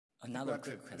Another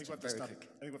quick question, very quick. I think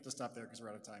we'll have to stop there because we're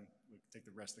out of time. We'll take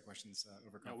the rest of the questions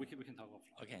over coffee. No, we can talk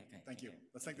offline. Okay. Thank you.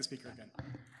 Let's thank the speaker again.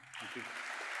 Thank you.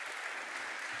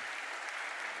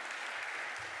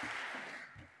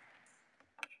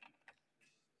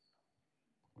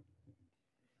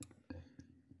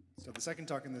 So the second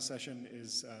talk in this session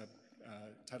is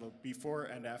titled Before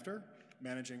and After,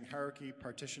 Managing Hierarchy,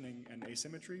 Partitioning, and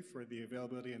Asymmetry for the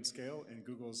Availability and Scale in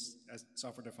Google's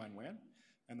Software-Defined WAN.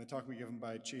 And the talk will be given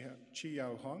by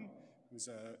Chi-Yao, who's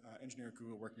an engineer at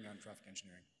Google working on traffic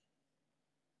engineering.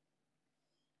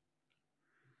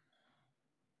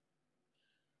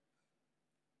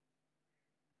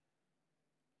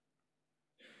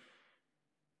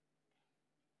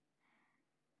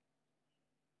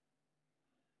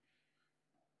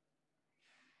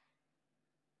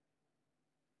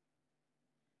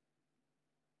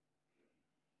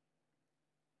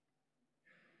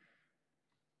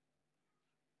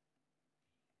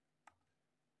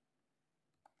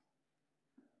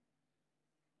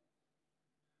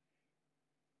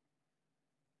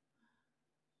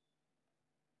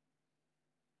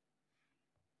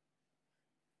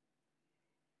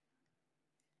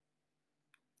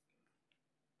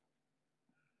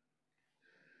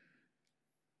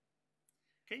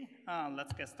 Okay,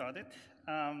 let's get started.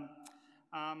 My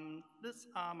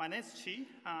name is Chi.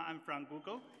 I'm from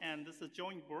Google, and this is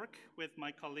joint work with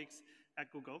my colleagues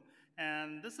at Google.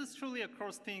 And this is truly a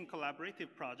cross-team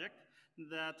collaborative project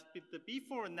that the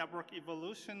before network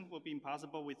evolution will be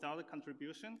impossible without the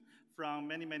contribution from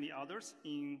many, many others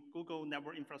in Google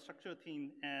network infrastructure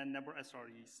team and network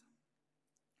SREs.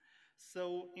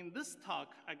 So in this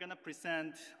talk, I'm gonna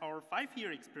present our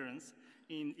 5-year experience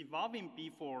in evolving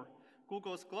before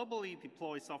Google's globally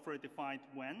deployed software-defined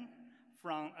WAN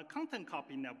from a content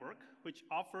copy network, which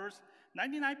offers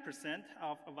 99%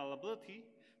 of availability,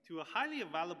 to a highly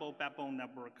available backbone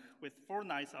network with 4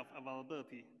 nines of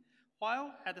availability,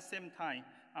 while at the same time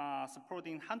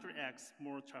supporting 100x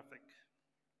more traffic.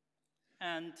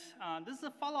 And this is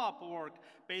a follow-up work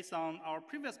based on our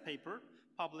previous paper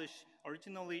published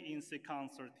originally in SIGCOMM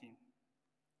 13.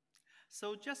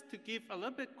 So just to give a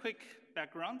little bit quick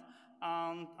background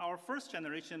on our first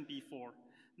generation before,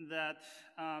 that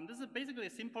this is basically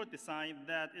a simple design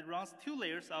that it runs 2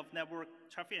 layers of network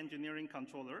traffic engineering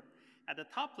controller. At the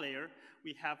top layer,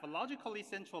 we have a logically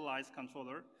centralized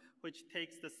controller, which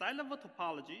takes the side level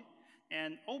topology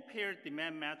and all pair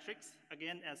demand matrix,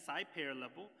 again at side pair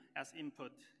level as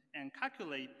input, and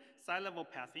calculate side level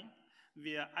pathing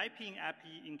via IP in IP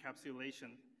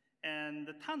encapsulation. And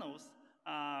the tunnels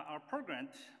are programmed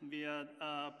via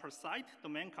a per site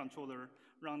domain controller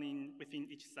running within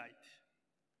each site.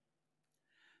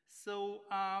 So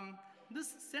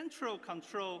this central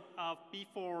control of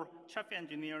before traffic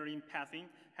engineering pathing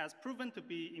has proven to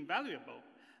be invaluable.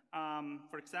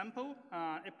 For example,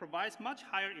 it provides much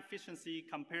higher efficiency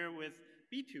compared with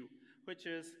B2, which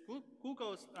is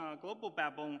Google's global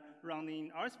backbone running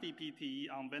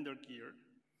RSVP on vendor gear.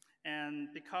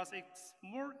 And because it's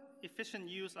more efficient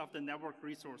use of the network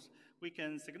resource, we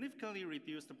can significantly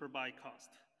reduce the per byte cost.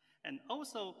 And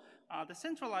also, the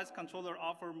centralized controller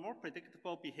offers more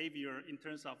predictable behavior in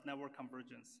terms of network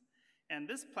convergence. And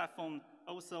this platform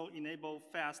also enables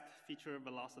fast feature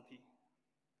velocity.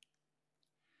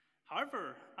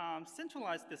 However,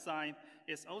 centralized design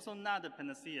is also not a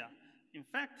panacea. In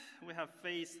fact, we have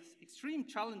faced extreme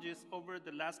challenges over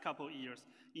the last couple of years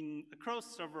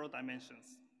across several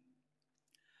dimensions.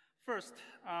 First,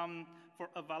 for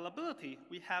availability,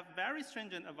 we have very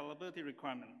stringent availability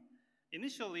requirement.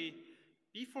 Initially,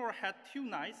 before had 2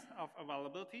 nines of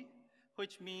availability,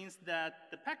 which means that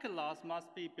the packet loss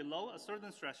must be below a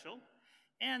certain threshold,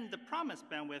 and the promised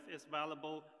bandwidth is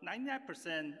available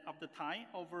 99% of the time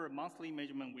over a monthly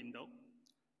measurement window.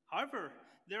 However,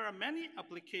 there are many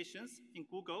applications in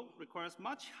Google requires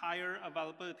much higher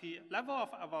availability, level of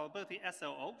availability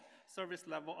SLO, service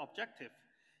level objective.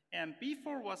 And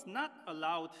B4 was not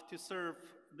allowed to serve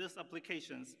these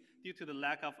applications due to the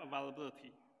lack of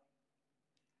availability.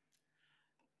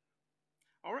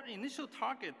 Our initial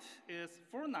target is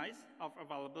 4 nines of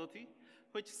availability,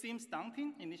 which seems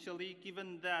daunting initially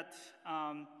given that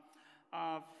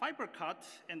fiber cut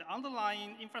and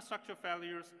underlying infrastructure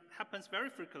failures happens very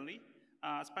frequently,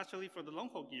 especially for the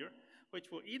long-haul gear,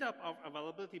 which will eat up our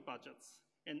availability budgets.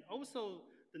 And also,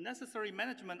 the necessary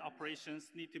management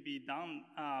operations need to be done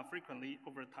frequently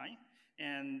over time,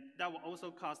 and that will also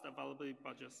cost availability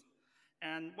budgets.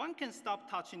 And one can stop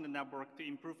touching the network to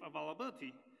improve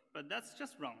availability, but that's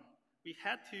just wrong. We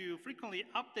had to frequently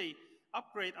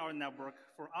upgrade our network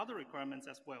for other requirements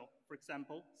as well. For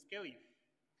example, scaling.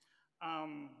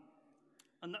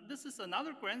 This is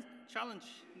another grand challenge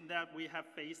that we have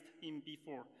faced in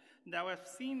B4. Now we've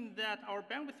seen that our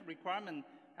bandwidth requirement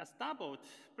has doubled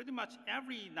pretty much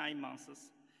every 9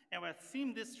 months. And we've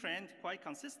seen this trend quite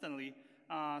consistently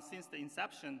since the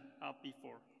inception of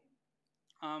B4.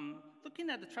 Looking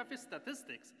at the traffic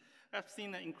statistics, I've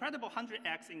seen an incredible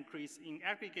 100x increase in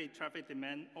aggregate traffic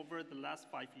demand over the last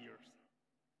 5 years.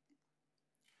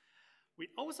 We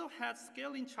also had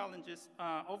scaling challenges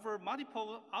over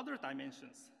multiple other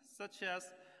dimensions, such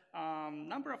as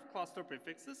number of cluster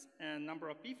prefixes and number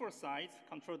of B4 sites,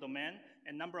 control domain,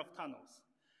 and number of tunnels.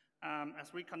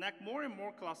 As we connect more and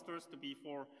more clusters to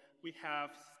B4, we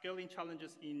have scaling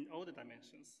challenges in all the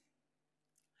dimensions.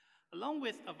 Along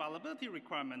with availability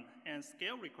requirement and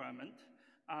scale requirement,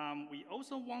 we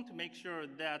also want to make sure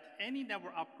that any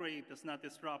network upgrade does not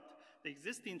disrupt the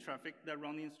existing traffic that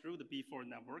running through the B4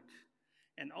 network.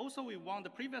 And also we want the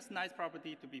previous nice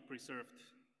property to be preserved.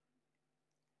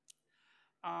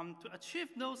 To achieve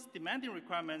those demanding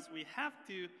requirements, we have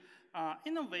to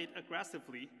innovate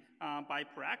aggressively by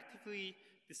proactively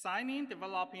designing,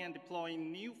 developing, and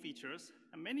deploying new features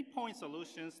and many point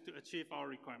solutions to achieve our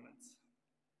requirements.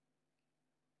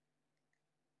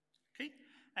 Okay,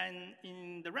 and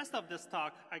in the rest of this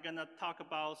talk, I'm gonna talk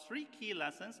about 3 key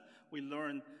lessons we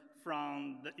learned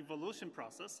from the evolution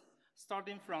process,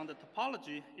 starting from the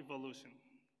topology evolution.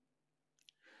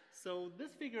 So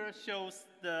this figure shows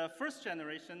the first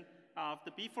generation of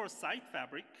the B4 site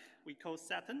fabric we call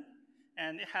Satin,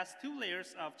 and it has 2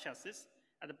 layers of chassis.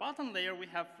 At the bottom layer, we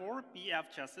have 4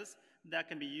 BF chassis that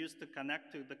can be used to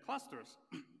connect to the clusters,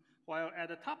 while at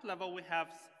the top level, we have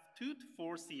 2 to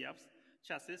 4 CFs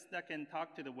chassis that can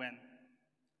talk to the WAN.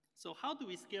 So how do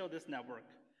we scale this network?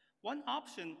 One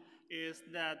option is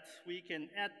that we can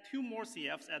add 2 more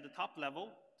CFs at the top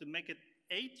level to make it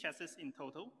 8 chassis in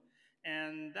total,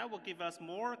 and that will give us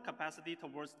more capacity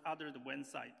towards the WAN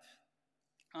side.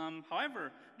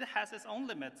 However, this has its own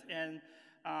limits, and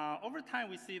over time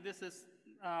we see this is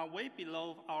way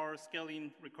below our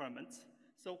scaling requirements.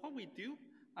 So what we do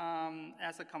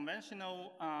as a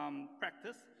conventional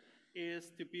practice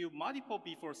is to build multiple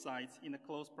B4 sites in a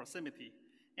close proximity,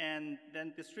 and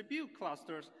then distribute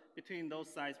clusters between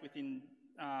those sites within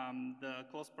the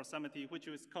close proximity, which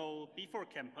is called B4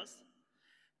 campus.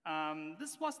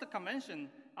 This was the convention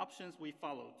options we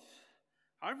followed.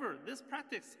 However, this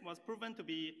practice was proven to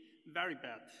be very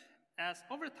bad, as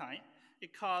over time,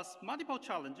 it caused multiple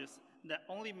challenges that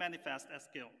only manifest at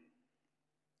scale.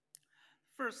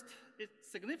 First, it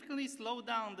significantly slowed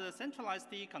down the centralized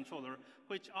DE controller,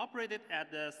 which operated at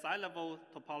the site-level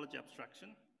topology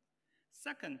abstraction.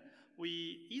 Second,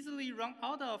 we easily run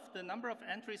out of the number of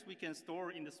entries we can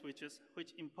store in the switches,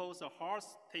 which impose a harsh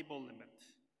table limit.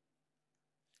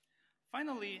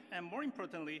 Finally, and more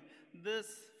importantly, this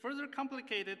further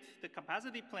complicated the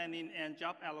capacity planning and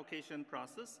job allocation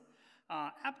process.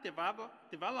 App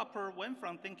developer went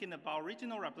from thinking about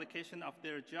regional replication of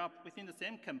their job within the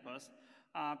same campus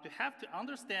to have to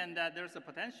understand that there's a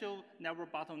potential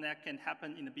network bottleneck can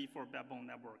happen in the B4 backbone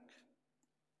network.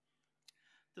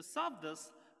 To solve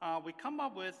this, we come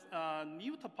up with a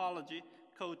new topology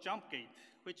called jump gate,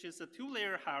 which is a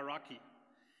 2-layer hierarchy.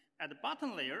 At the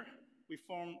bottom layer, we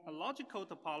form a logical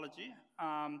topology.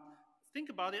 Think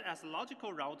about it as a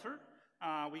logical router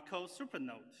we call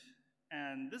supernode.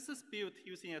 And this is built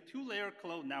using a 2-layer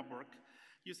cloud network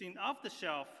using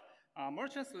off-the-shelf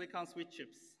merchant silicon switch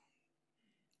chips.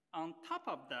 On top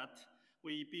of that,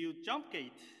 we build jump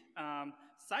gate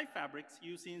site fabrics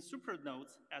using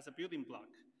supernodes as a building block.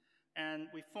 And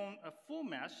we form a full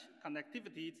mesh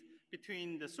connectivity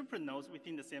between the supernodes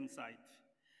within the same site.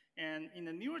 And in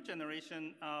the newer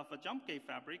generation of a jump gate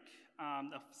fabric,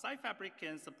 the site fabric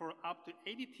can support up to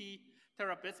 80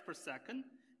 terabits per second,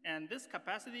 and this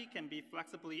capacity can be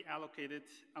flexibly allocated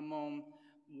among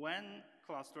WAN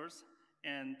clusters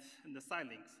and the site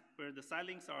links, where the site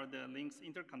links are the links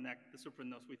interconnect the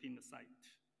supernodes within the site.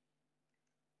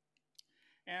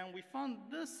 And we found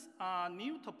this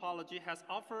new topology has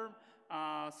offered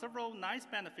several nice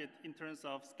benefits in terms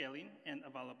of scaling and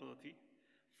availability.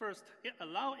 First, it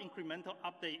allows incremental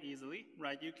update easily,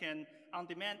 right? You can, on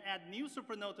demand, add new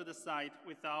supernode to the site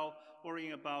without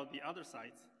worrying about the other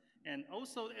sites. And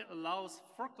also, it allows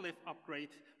forklift upgrade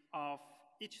of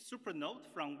each supernode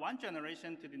from one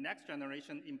generation to the next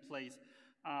generation in place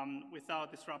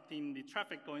without disrupting the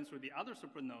traffic going through the other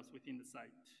supernodes within the site.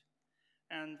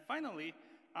 And finally,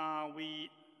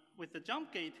 with the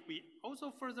jump gate, we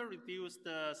also further reduce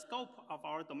the scope of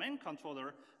our domain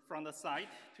controller from the site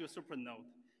to a supernode.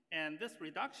 And this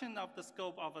reduction of the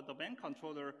scope of a domain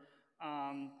controller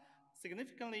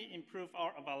significantly improve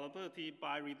our availability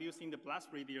by reducing the blast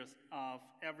radius of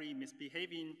every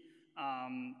misbehaving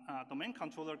domain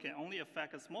controller can only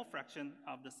affect a small fraction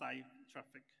of the site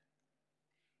traffic.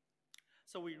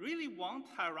 So we really want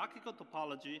hierarchical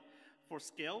topology for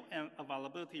scale and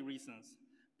availability reasons.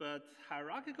 But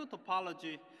hierarchical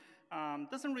topology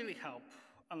doesn't really help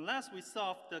unless we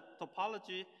solve the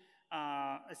topology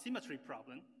asymmetry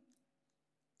problem.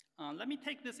 Let me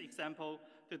take this example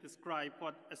to describe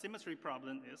what asymmetry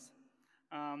problem is.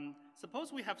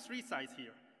 Suppose we have 3 sites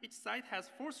here. Each site has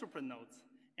 4 supernodes,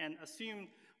 and assume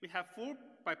we have 4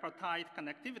 bipartite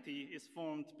connectivity is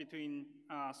formed between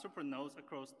supernodes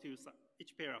across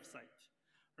each pair of sites,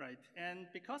 right? And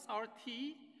because our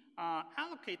T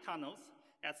allocate tunnels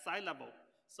at site level,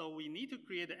 so we need to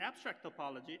create an abstract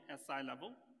topology at site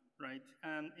level, right?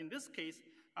 And in this case,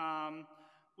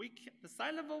 the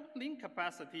site level link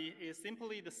capacity is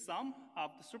simply the sum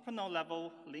of the supernode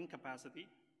level link capacity.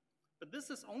 But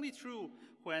this is only true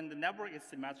when the network is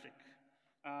symmetric.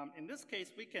 In this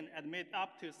case, we can admit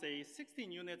up to, say,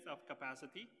 16 units of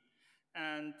capacity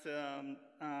and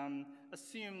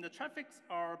assume the traffics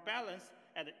are balanced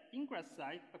at the ingress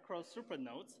site across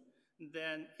supernodes.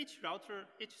 Then each router,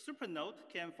 each supernode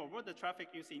can forward the traffic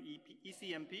using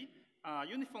ECMP,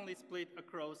 uniformly split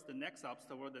across the next hubs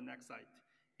toward the next site.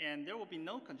 And there will be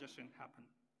no congestion happen.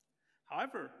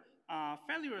 However,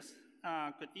 failures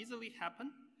could easily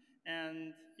happen.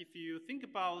 And if you think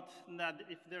about that,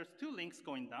 if there's 2 links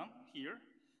going down here,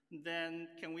 then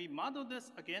can we model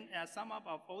this again as sum up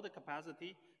of all the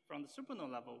capacity from the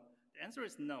supernode level? The answer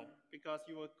is no, because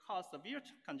you will cause severe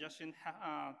congestion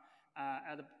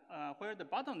where the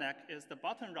bottleneck is the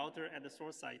bottom router at the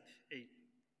source site A.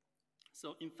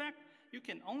 So in fact, you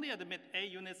can only admit A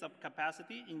units of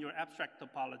capacity in your abstract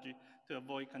topology to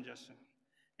avoid congestion.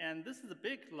 And this is a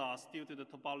big loss due to the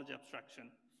topology abstraction,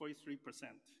 43%.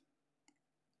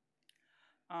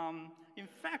 In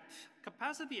fact,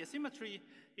 capacity asymmetry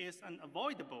is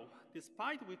unavoidable.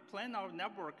 Despite we plan our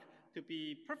network to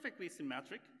be perfectly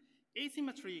symmetric,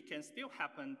 asymmetry can still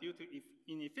happen due to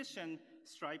inefficient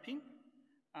striping,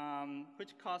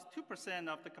 which caused 2%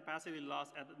 of the capacity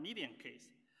loss at the median case.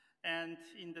 And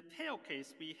in the tail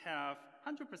case, we have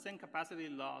 100% capacity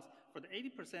loss for the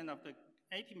 18%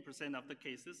 of the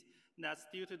cases. That's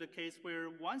due to the case where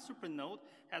one supernode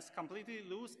has completely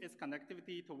lost its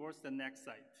connectivity towards the next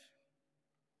site.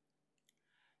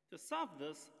 To solve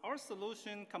this, our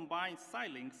solution combines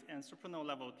site links and supernode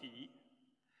level TE.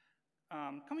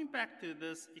 Coming back to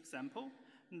this example,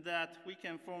 that we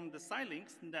can form the site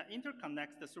links that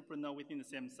interconnect the supernode within the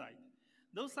same site.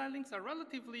 Those site links are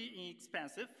relatively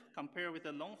inexpensive compared with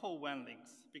the long-haul WAN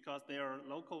links because they are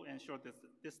local and short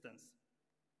distance.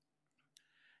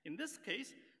 In this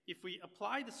case, if we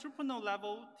apply the supernode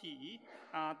level TE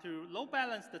to load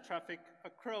balance the traffic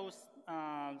across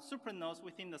supernodes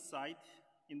within the site,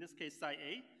 in this case site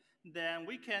A, then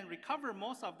we can recover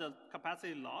most of the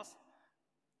capacity loss.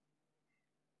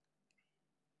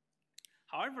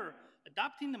 However,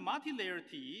 adopting the multi-layer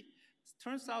TE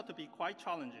turns out to be quite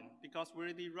challenging because we're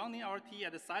already running our TE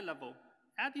at the site level.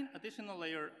 Adding additional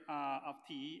layer of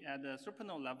TE at the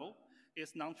supernode level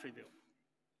is non-trivial.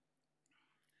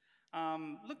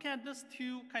 Look at this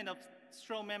 2 kind of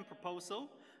straw man proposal.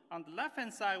 On the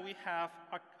left-hand side, we have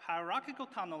a hierarchical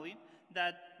tunneling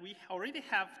that we already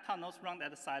have tunnels run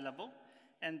at the site level,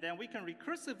 and then we can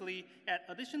recursively add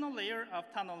additional layer of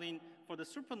tunneling for the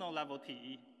supernode level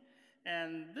TE.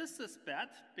 And this is bad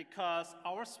because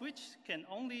our switch can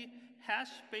only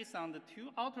hash based on the 2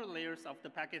 outer layers of the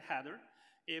packet header.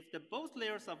 If both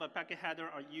layers of a packet header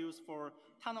are used for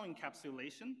tunnel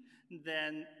encapsulation,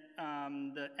 then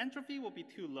the entropy will be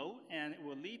too low and it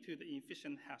will lead to the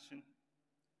inefficient hashing.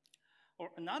 Or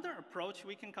another approach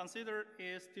we can consider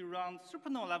is to run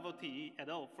supernode level TE at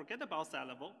all. Forget about site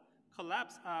level.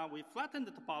 Collapse, we flatten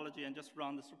the topology and just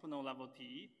run the supernode level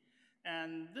TE.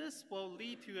 And this will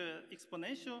lead to an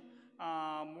exponential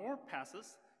more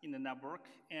passes in the network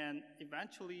and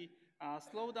eventually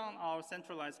slow down our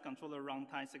centralized controller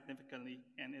runtime significantly,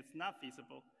 and it's not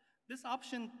feasible. This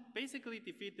option basically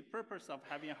defeats the purpose of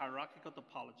having a hierarchical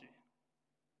topology.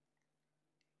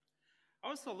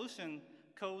 Our solution,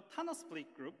 called tunnel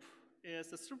split group,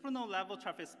 is a supernode level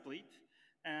traffic split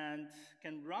and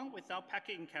can run without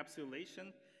packet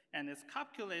encapsulation, and is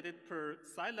calculated per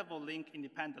site level link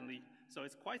independently, so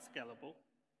it's quite scalable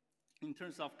in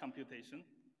terms of computation.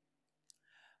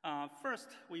 First,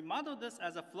 we model this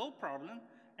as a flow problem,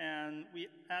 and we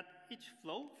add each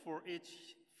flow for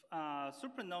each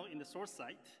supernode in the source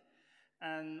site,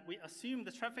 and we assume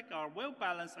the traffic are well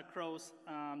balanced across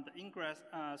the ingress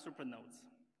supernodes.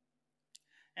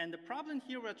 And the problem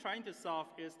here we're trying to solve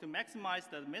is to maximize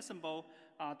the admissible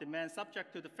demand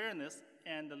subject to the fairness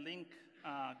and the link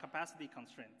capacity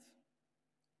constraints.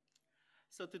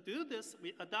 So to do this,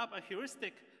 we adopt a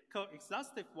heuristic called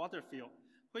exhaustive water field,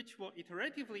 which will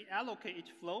iteratively allocate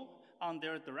each flow on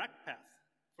their direct path.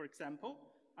 For example,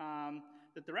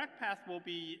 the direct path will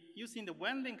be using the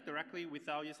WAN link directly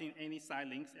without using any side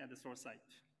links at the source site.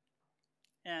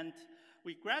 And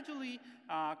we gradually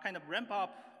kind of ramp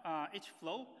up each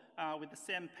flow with the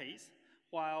same pace,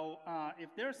 while if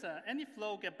there's any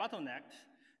flow get bottlenecked,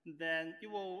 then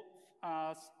it will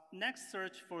next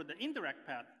search for the indirect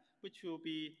path, which will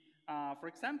be, for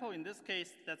example, in this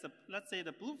case, let's say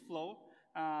the blue flow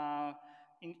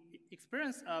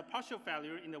experience a partial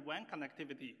failure in the WAN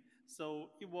connectivity. So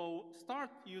it will start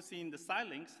using the side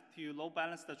links to load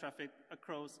balance the traffic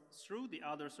across through the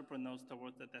other supernodes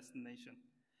towards the destination.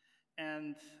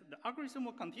 And the algorithm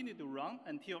will continue to run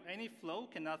until any flow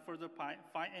cannot further find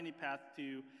any path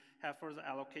to have further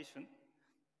allocation.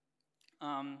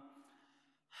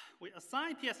 We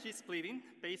assign TSG splitting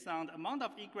based on the amount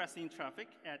of egressing traffic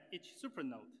at each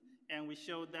supernode. And we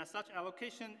showed that such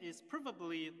allocation is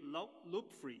provably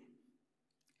loop-free.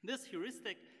 This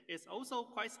heuristic is also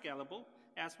quite scalable,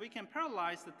 as we can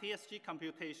parallelize the TSG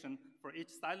computation for each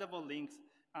side-level links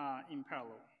in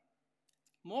parallel.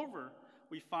 Moreover,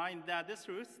 we find that this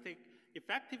heuristic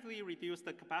effectively reduces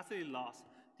the capacity loss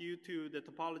due to the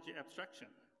topology abstraction.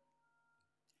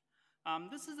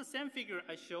 This is the same figure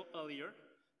I showed earlier.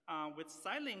 With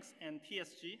side links and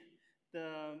TSG,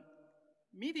 the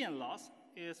median loss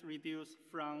is reduced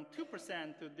from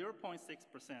 2% to 0.6%,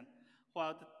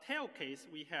 while the tail case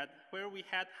where we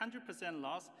had 100%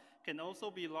 loss can also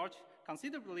be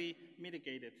considerably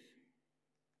mitigated.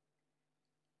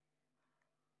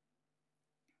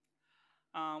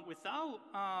 Without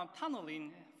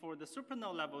tunneling for the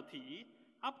supernode level TE,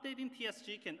 updating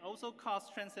TSG can also cause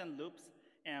transient loops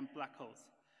and black holes.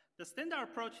 The standard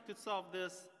approach to solve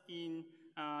this in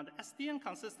the SDN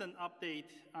consistent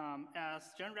update, as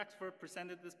Jan Rexford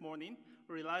presented this morning,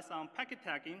 relies on packet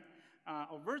tagging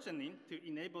or versioning to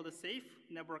enable the safe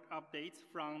network updates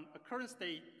from a current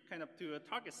state kind of to a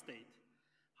target state.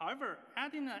 However,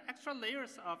 adding extra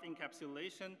layers of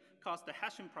encapsulation caused the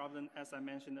hashing problem, as I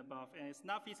mentioned above, and it's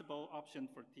not a feasible option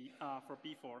for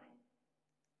B4.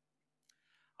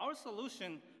 Our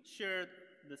solution shared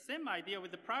the same idea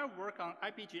with the prior work on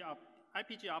IPG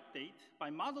update by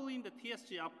modeling the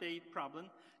TSG update problem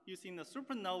using the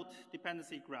supernode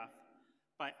dependency graph.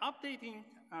 By updating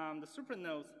the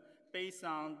supernodes based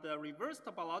on the reverse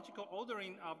topological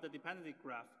ordering of the dependency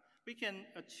graph, we can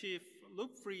achieve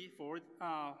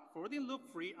forwarding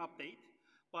loop-free update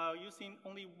while using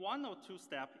only one or two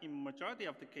steps in majority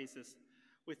of the cases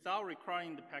without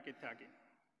requiring the packet tagging.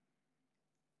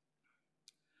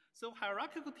 So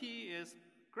hierarchical TE is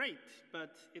great,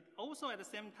 but it also at the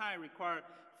same time requires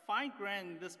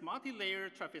fine-grained this multi-layer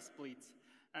traffic splits,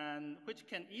 and which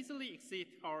can easily exceed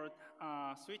our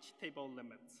switch table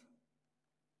limits.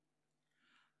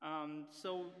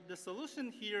 So the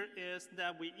solution here is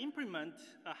that we implement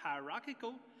a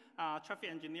hierarchical traffic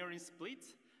engineering split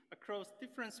across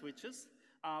different switches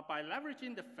by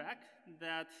leveraging the fact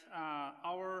that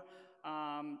our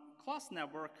class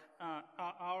network,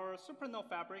 our supernode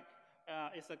fabric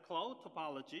is a cloud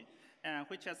topology,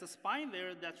 which has a spine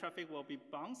layer that traffic will be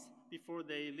bounced before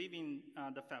they leave in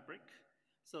the fabric.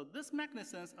 So this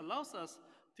mechanism allows us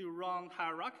to run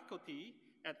hierarchical TE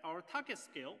at our target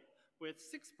scale with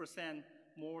 6%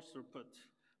 more throughput,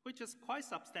 which is quite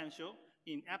substantial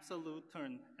in absolute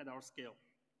terms at our scale.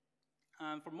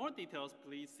 For more details,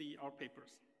 please see our papers.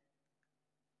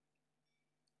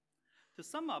 To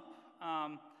sum up,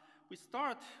 we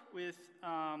start with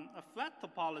a flat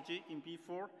topology in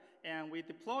B4, and we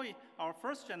deploy our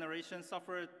first generation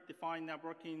software-defined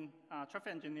networking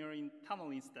traffic engineering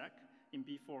tunneling stack in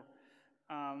B4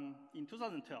 in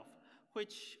 2012,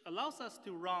 which allows us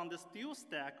to run this dual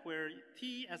stack where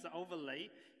T as an overlay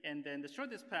and then the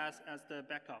shortest path as the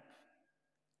backup.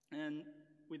 And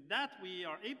with that, we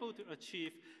are able to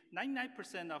achieve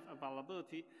 99% of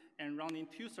availability and running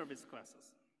 2 service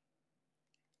classes.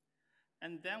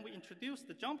 And then we introduced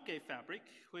the jump gate fabric,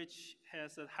 which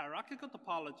has a hierarchical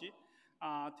topology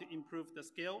to improve the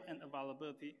scale and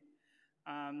availability.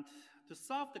 And to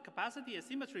solve the capacity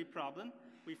asymmetry problem,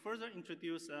 we further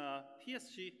introduced a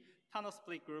TSG tunnel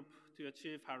split group to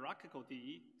achieve hierarchical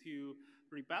DE to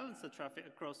rebalance the traffic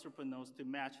across supernodes to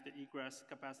match the egress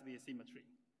capacity asymmetry.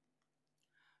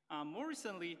 More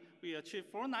recently, we achieved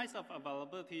 4 nines of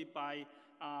availability by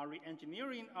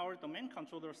re-engineering our domain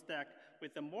controller stack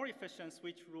with a more efficient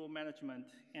switch rule management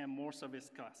and more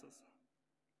service classes.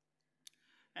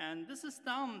 And this is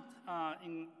done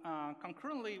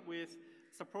concurrently with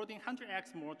supporting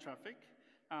 100x more traffic.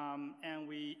 And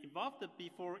we evolved the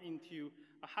B4 into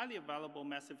a highly available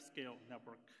massive scale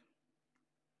network.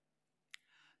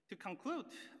 To conclude,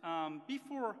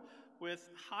 B4 with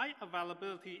high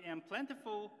availability and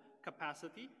plentiful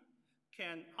capacity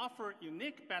can offer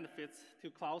unique benefits to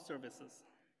cloud services.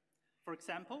 For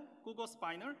example, Google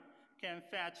Spiner can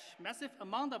fetch massive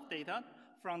amount of data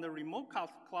from the remote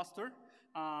cluster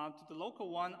to the local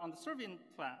one on the serving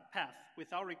path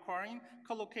without requiring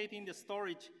co-locating the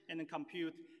storage and the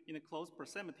compute in a close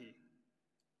proximity.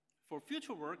 For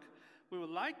future work, we would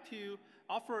like to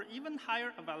offer even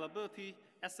higher availability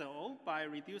SLO by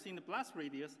reducing the blast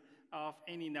radius of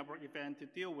any network event to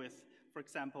deal with, for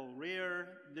example, rare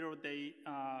zero-day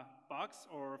bugs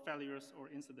or failures or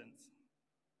incidents.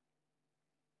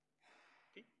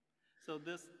 Okay. So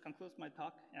this concludes my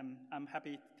talk, and I'm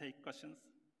happy to take questions.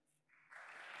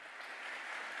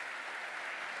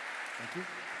 Thank you.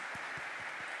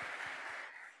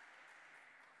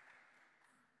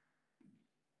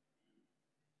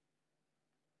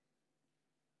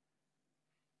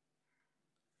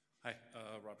 Hi,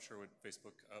 Rob Sherwood,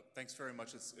 Facebook. Thanks very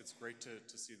much. It's great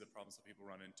to see the problems that people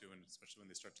run into, and especially when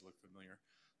they start to look familiar.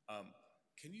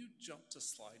 Can you jump to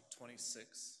slide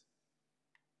 26?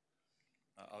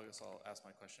 I guess I'll ask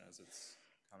my question as it's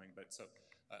coming. But so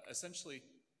essentially,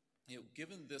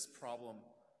 given this problem,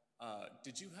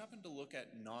 did you happen to look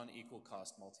at non-equal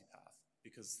cost multipath?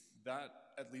 Because that,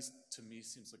 at least to me,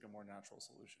 seems like a more natural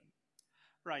solution.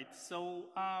 Right. So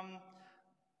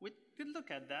we did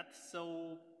look at that.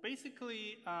 So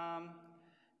basically,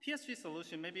 TSG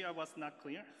solution, maybe I was not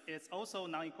clear, it's also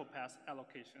non-equal path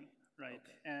allocation, right?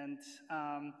 Okay. And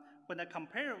when I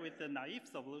compare with the naive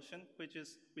solution, which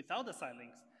is without the side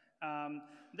links,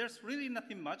 there's really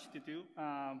nothing much to do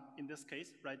in this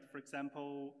case, right? For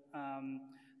example,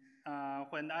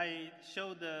 when I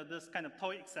showed this kind of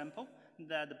toy example,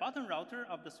 that the bottom router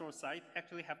of the source side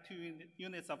actually have 2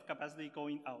 units of capacity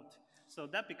going out. So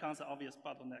that becomes an obvious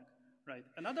bottleneck, right?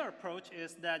 Another approach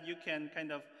is that you can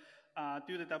kind of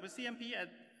do the WCMP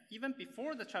even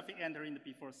before the traffic enter in the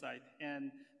B4 side.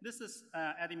 And this is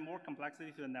adding more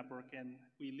complexity to the network, and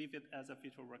we leave it as a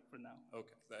future work for now.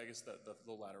 Okay, I guess the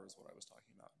latter is what I was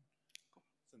talking about. Cool.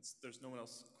 Since there's no one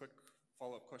else, quick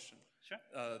follow-up question. Sure.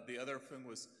 The other thing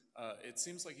was, it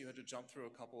seems like you had to jump through a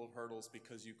couple of hurdles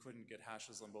because you couldn't get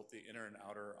hashes on both the inner and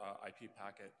outer IP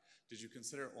packet. Did you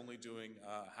consider only doing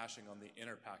hashing on the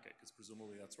inner packet? Because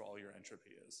presumably that's where all your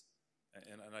entropy is.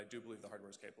 And I do believe the hardware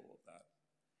is capable of that.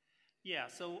 Yeah,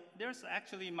 so there's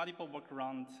actually multiple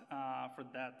workarounds for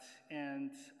that.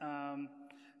 And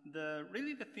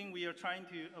really the thing we are trying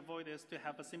to avoid is to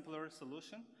have a simpler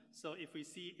solution. So if we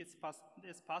see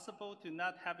it's possible to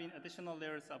not having additional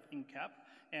layers of in-cap,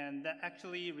 and that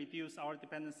actually reduce our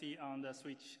dependency on the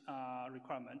switch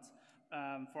requirements.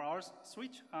 For our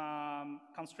switch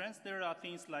constraints, there are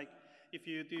things like if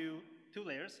you do 2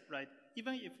 layers, right?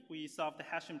 Even if we solve the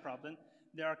hashing problem,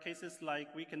 there are cases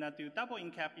like we cannot do double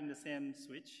in-cap in the same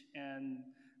switch, and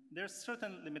there's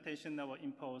certain limitation that will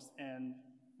impose, and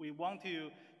we want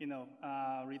to,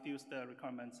 reduce the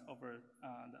requirements over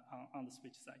on the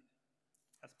switch side.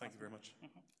 Thank you very much.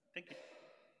 Mm-hmm. Thank you.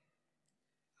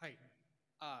 Hi,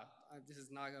 this is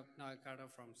Nagakata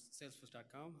from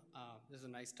Salesforce.com. This is a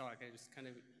nice talk. It's kind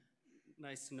of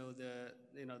nice to know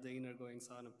the inner goings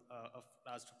on of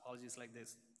large topologies like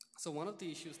this. So one of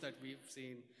the issues that we've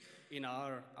seen in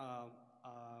our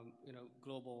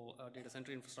global data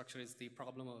center infrastructure is the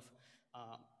problem of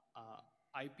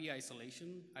IP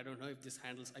isolation. I don't know if this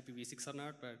handles IPv6 or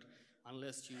not, but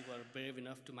unless you were brave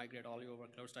enough to migrate all your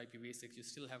workloads to IPv6, you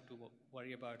still have to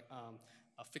worry about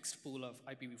a fixed pool of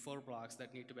IPv4 blocks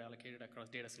that need to be allocated across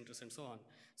data centers and so on.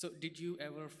 So did you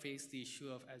ever face the issue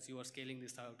of, as you are scaling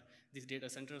this out, these data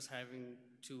centers having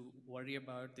to worry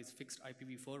about these fixed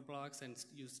IPv4 blocks, and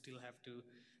you still have to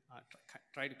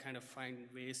try to kind of find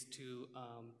ways to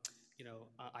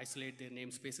isolate their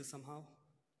namespaces somehow?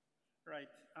 Right,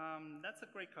 that's a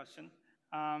great question.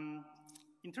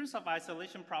 In terms of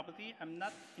isolation property, I'm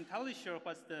not entirely sure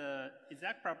what's the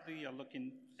exact property you're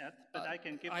looking at, but I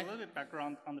can give a little bit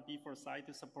background on the B4 side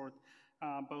to support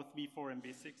both V4 and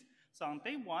V6. So on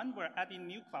day 1, we're adding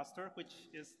new cluster, which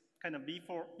is kind of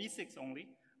V6 only,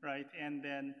 right? And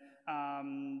then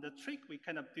the trick we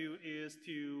kind of do is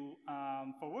to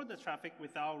forward the traffic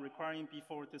without requiring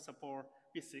B4 to support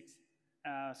V6.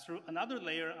 Through another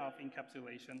layer of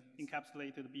encapsulation,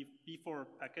 encapsulate to the B4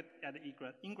 packet at the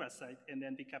ingress side, and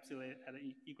then decapsulate at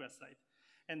the egress side.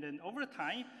 And then over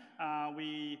time,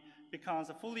 we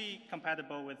becomes fully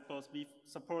compatible with both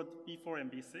support V4 and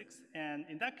V6. And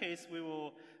in that case, we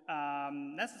will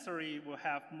will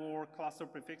have more cluster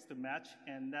prefix to match,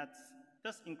 and that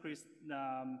does increase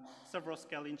several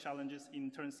scaling challenges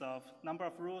in terms of number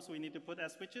of rules we need to put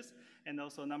as switches, and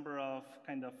also number of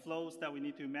kind of flows that we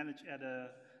need to manage at a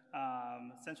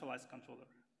centralized controller.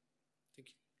 Thank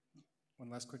you. One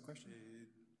last quick question.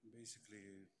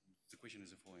 Basically, the question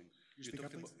is the following.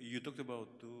 You You talked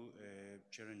about two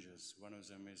challenges. One of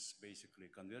them is basically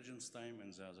convergence time,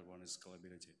 and the other one is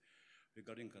scalability.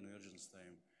 Regarding convergence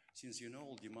time, since you know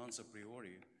all demands a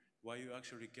priori, why you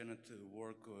actually cannot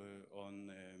work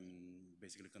on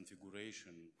basically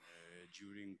configuration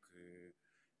during,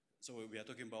 so we are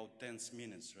talking about tense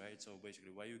minutes, right? So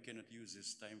basically, why you cannot use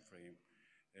this time frame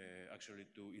actually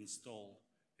to install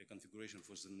a configuration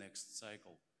for the next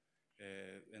cycle?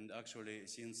 And actually,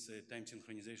 since time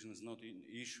synchronization is not an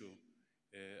issue,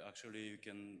 actually you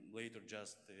can later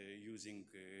just using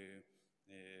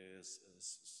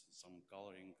some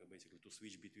coloring basically to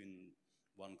switch between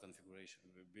one configuration,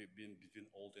 between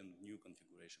old and new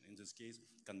configuration. In this case,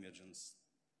 convergence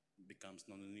becomes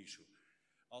not an issue.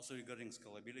 Also regarding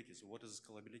scalability, so what is the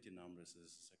scalability numbers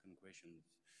is the second question.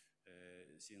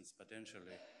 Since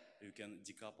potentially you can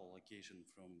decouple location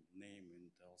from name and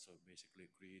also basically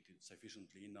create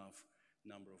sufficiently enough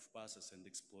number of passes and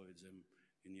exploit them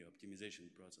in your optimization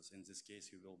process. In this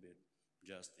case, you will be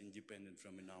just independent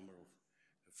from a number of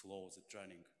flows at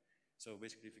running. So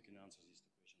basically, if you can answer these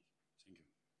two questions. Thank you.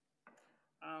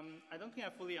 I don't think I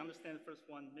fully understand the first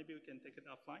one. Maybe we can take it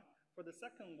offline. For the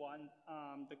second one,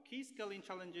 the key scaling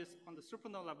challenges on the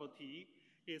supernode level T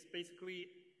is basically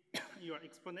your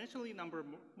exponentially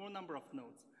more number of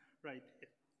nodes, right?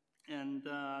 And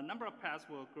the number of paths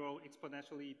will grow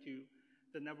exponentially to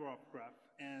the number of graph.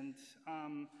 And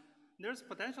there's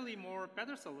potentially more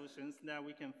better solutions that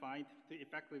we can find to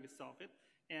effectively solve it.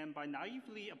 And by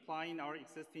naively applying our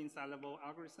existing side-level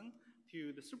algorithm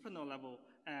to the supernode level,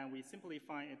 and we simply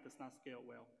find it does not scale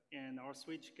well. And our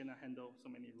switch cannot handle so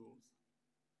many rules.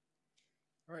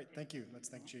 All right, thank you. Let's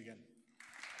thank Chi again.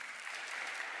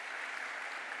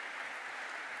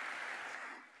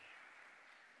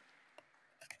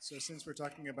 So since we're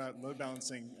talking about load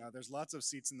balancing, there's lots of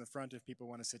seats in the front if people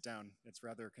want to sit down. It's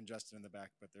rather congested in the back,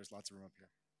 but there's lots of room up here.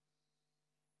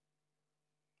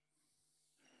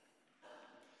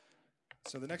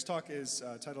 So the next talk is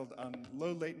titled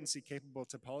Low Latency Capable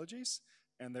Topologies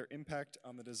and Their Impact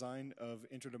on the Design of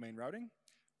Intra-Domain Routing.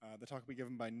 The talk will be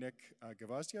given by Nick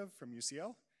Gavazdiev from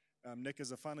UCL. Nick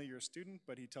is a final year student,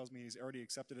 but he tells me he's already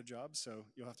accepted a job, so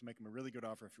you'll have to make him a really good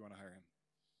offer if you want to hire him.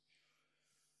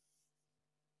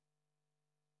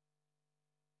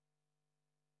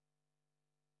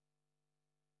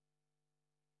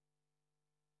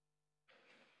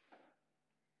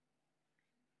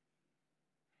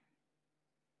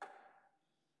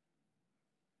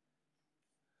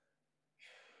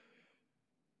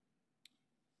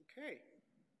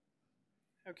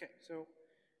 Okay, so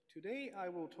today I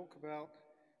will talk about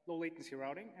low latency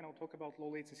routing, and I'll talk about low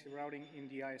latency routing in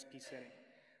the ISP setting.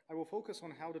 I will focus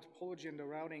on how the topology and the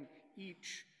routing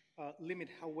each limit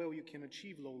how well you can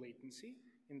achieve low latency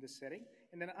in this setting,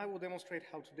 and then I will demonstrate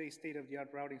how today's state-of-the-art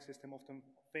routing system often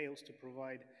fails to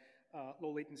provide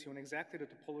low latency on exactly the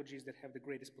topologies that have the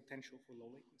greatest potential for low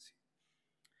latency.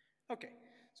 Okay,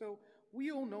 so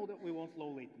we all know that we want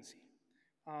low latency.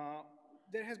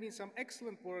 There has been some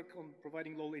excellent work on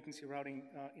providing low latency routing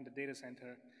in the data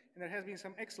center, and there has been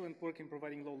some excellent work in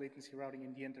providing low latency routing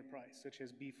in the enterprise, such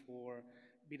as B4,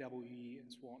 BWE,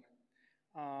 and so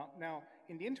on. Now,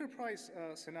 in the enterprise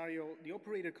scenario, the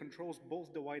operator controls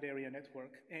both the wide area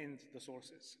network and the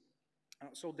sources.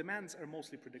 So demands are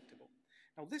mostly predictable.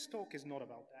 Now, this talk is not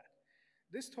about that.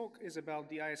 This talk is about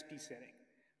the ISP setting.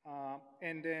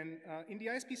 And then in the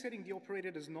ISP setting, the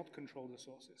operator does not control the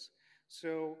sources.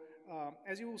 So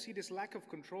as you will see, this lack of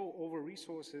control over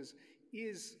resources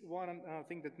is one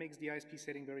thing that makes the ISP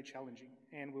setting very challenging.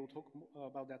 And we'll talk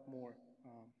about that more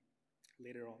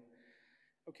later on.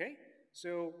 Okay,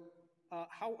 so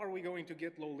how are we going to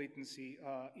get low latency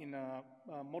in a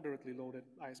moderately loaded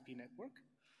ISP network?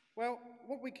 Well,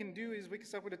 what we can do is we can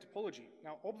start with the topology.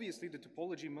 Now, obviously, the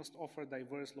topology must offer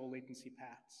diverse low latency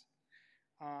paths.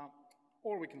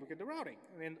 Or we can look at the routing.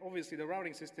 And obviously, the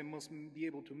routing system must be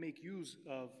able to make use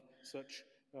of such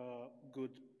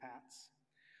good paths.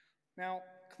 Now,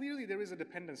 clearly, there is a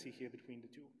dependency here between the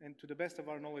two. And to the best of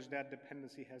our knowledge, that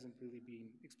dependency hasn't really been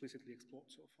explicitly explored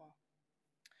so far.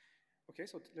 Okay,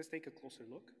 so let's take a closer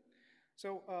look.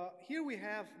 So here we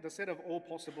have the set of all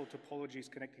possible topologies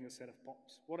connecting a set of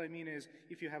POPs. What I mean is,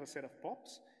 if you have a set of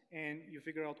POPs and you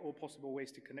figure out all possible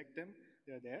ways to connect them,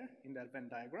 they're there in that Venn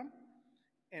diagram.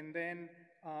 And then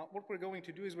what we're going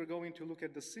to do is we're going to look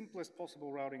at the simplest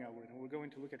possible routing algorithm. We're going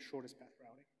to look at shortest path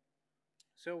routing.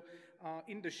 So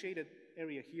in the shaded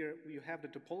area here, you have the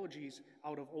topologies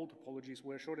out of all topologies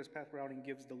where shortest path routing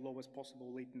gives the lowest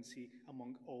possible latency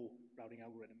among all routing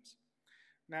algorithms.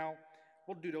 Now,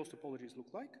 what do those topologies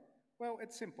look like? Well,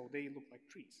 it's simple. They look like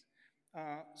trees.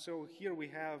 So here we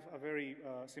have a very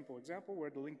simple example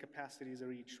where the link capacities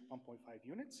are each 1.5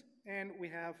 units. And we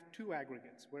have two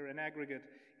aggregates, where an aggregate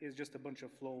is just a bunch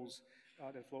of flows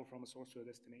that flow from a source to a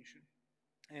destination.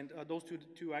 And those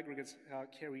two aggregates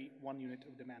carry 1 unit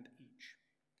of demand each.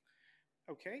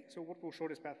 Okay, so what will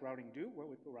shortest path routing do?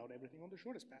 Well, it will route everything on the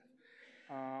shortest path,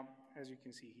 as you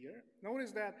can see here.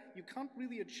 Notice that you can't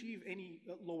really achieve any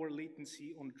lower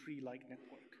latency on a tree-like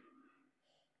network.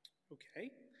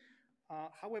 Okay.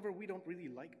 However, we don't really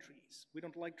like trees. We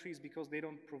don't like trees because they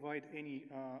don't provide any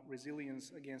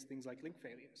resilience against things like link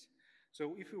failures.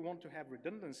 So if we want to have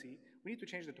redundancy, we need to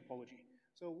change the topology.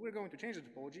 So we're going to change the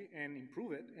topology and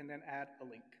improve it and then add a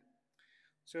link.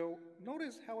 So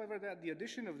notice, however, that the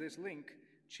addition of this link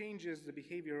changes the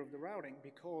behavior of the routing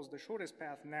because the shortest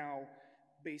path now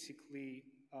basically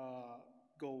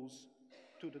goes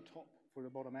to the top for the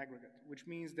bottom aggregate, which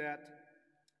means that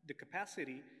the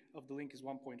capacity of the link is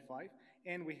 1.5,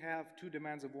 and we have two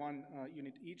demands of 1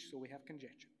 unit each, so we have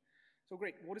congestion. So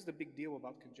great, what is the big deal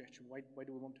about congestion? Why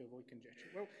do we want to avoid congestion?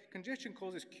 Well, congestion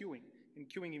causes queuing, and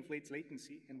queuing inflates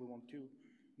latency, and we want to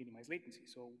minimize latency,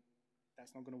 so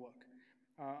that's not going to work.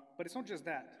 But it's not just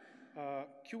that.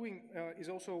 Queuing is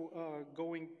also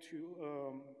going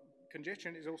to,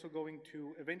 congestion is also going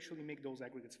to eventually make those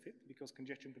aggregates fit because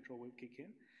congestion control will kick in,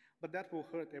 but that will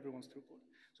hurt everyone's throughput.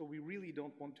 So we really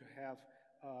don't want to have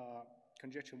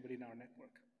congestion within our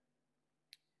network.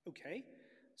 Okay,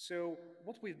 so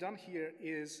what we've done here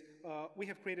is we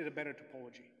have created a better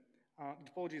topology. The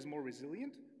topology is more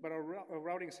resilient, but our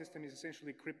routing system is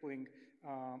essentially crippling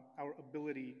our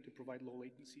ability to provide low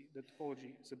latency, the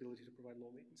topology's ability to provide low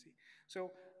latency.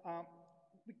 So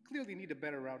we clearly need a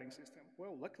better routing system.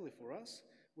 Well, luckily for us,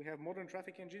 we have modern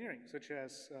traffic engineering, such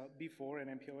as B4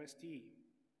 and MPLS-TE.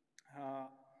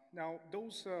 Now,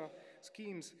 those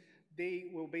schemes, they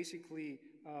will basically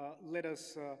let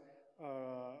us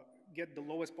get the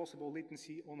lowest possible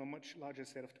latency on a much larger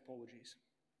set of topologies.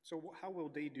 So how will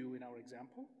they do in our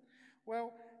example?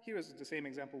 Well, here is the same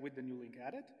example with the new link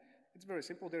added. It's very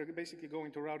simple. They're basically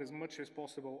going to route as much as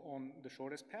possible on the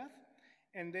shortest path,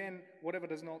 and then whatever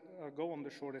does not go on the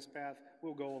shortest path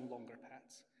will go on longer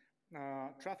paths.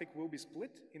 Traffic will be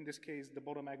split. In this case, the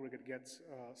bottom aggregate gets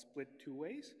split 2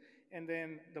 ways, and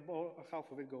then the half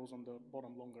of it goes on the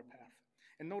bottom longer path.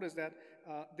 And notice that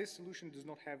this solution does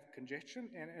not have congestion,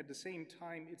 and at the same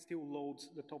time, it still loads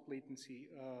the top latency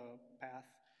path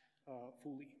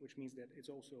fully, which means that it's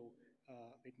also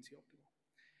latency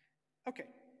optimal. Okay,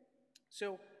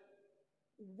 so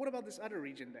what about this other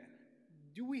region then?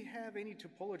 Do we have any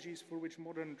topologies for which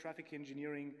modern traffic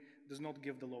engineering does not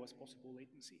give the lowest possible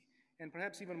latency? And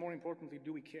perhaps even more importantly,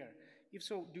 do we care? If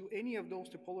so, do any of those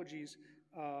topologies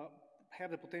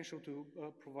have the potential to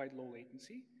provide low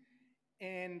latency?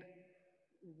 And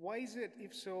why is it,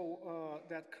 if so,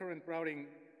 that current routing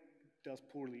does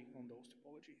poorly on those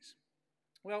topologies?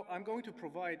 Well, I'm going to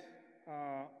provide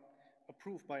a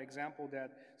proof by example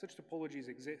that such topologies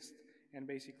exist, and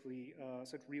basically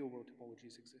such real-world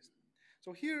topologies exist.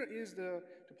 So here is the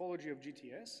topology of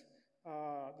GTS,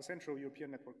 the Central European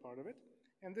Network part of it,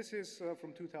 and this is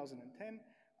from 2010.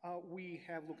 We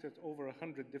have looked at over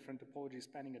 100 different topologies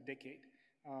spanning a decade.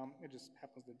 It just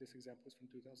happens that this example is from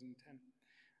 2010.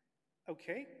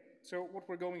 Okay, so what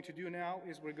we're going to do now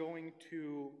is we're going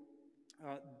to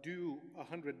do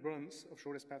 100 runs of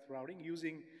shortest path routing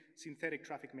using synthetic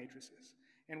traffic matrices.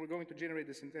 And we're going to generate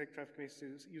the synthetic traffic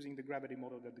matrices using the gravity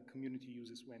model that the community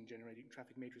uses when generating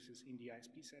traffic matrices in the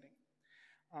ISP setting.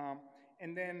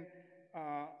 And then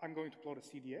I'm going to plot a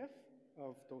CDF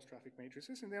of those traffic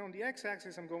matrices. And then on the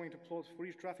x-axis, I'm going to plot for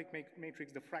each traffic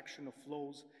matrix the fraction of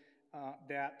flows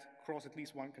that cross at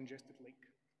least one congested link.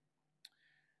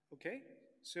 Okay,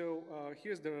 so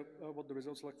here's what the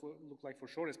results look like for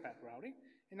shortest path routing.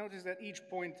 And notice that each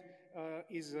point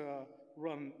is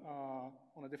run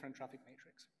on a different traffic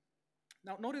matrix.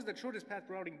 Now, notice that shortest path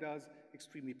routing does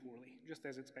extremely poorly, just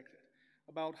as expected.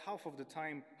 About half of the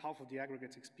time, half of the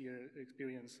aggregates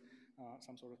experience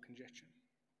some sort of congestion.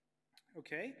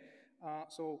 Okay,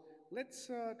 so let's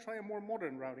try a more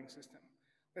modern routing system.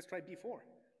 Let's try B4.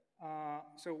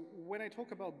 So when I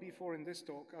talk about B4 in this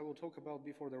talk, I will talk about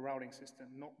before the routing system,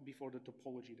 not before the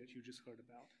topology that you just heard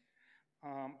about.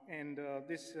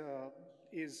 This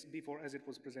is before as it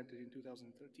was presented in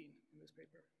 2013 in this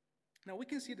paper. Now we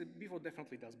can see that before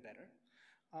definitely does better.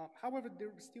 However, there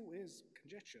still is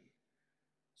congestion.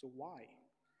 So why?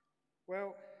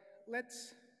 Well,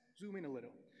 let's zoom in a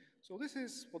little. So this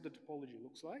is what the topology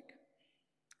looks like.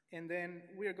 And then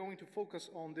we are going to focus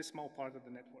on this small part of the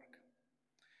network.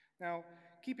 Now,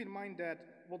 keep in mind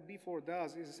that what B4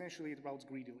 does is essentially it routes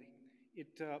greedily.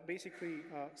 It basically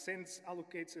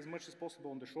allocates as much as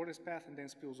possible on the shortest path and then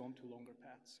spills on to longer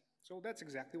paths. So that's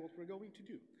exactly what we're going to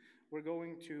do. We're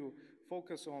going to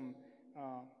focus on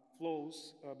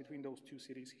flows between those two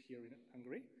cities here in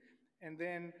Hungary. And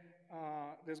then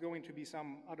there's going to be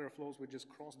some other flows which just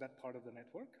cross that part of the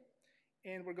network.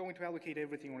 And we're going to allocate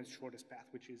everything on its shortest path,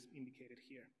 which is indicated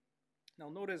here. Now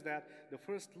notice that the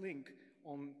first link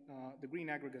on the green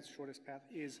aggregate's shortest path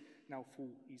is now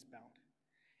full eastbound.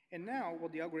 And now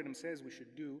what the algorithm says we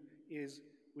should do is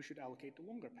we should allocate the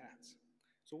longer paths.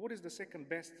 So what is the second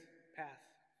best path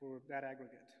for that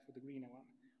aggregate, for the green one?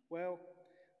 Well,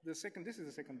 this is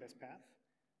the second best path,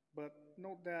 but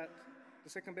note that the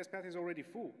second best path is already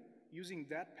full. Using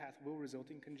that path will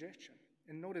result in congestion.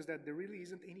 And notice that there really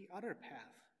isn't any other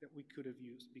path that we could have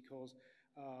used because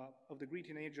of the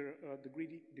greedy nature of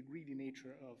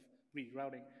greedy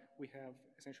routing, we have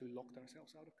essentially locked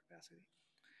ourselves out of capacity.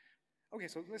 Okay,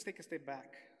 so let's take a step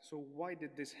back. So why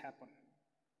did this happen?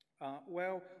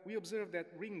 Well, we observed that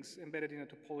rings embedded in a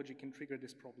topology can trigger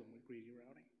this problem with greedy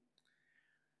routing.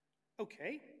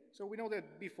 Okay, so we know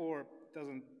that before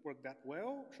doesn't work that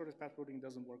well. Shortest path routing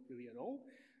doesn't work really at all.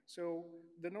 So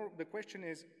the question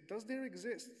is, does there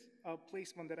exist a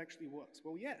placement that actually works?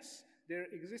 Well, yes, there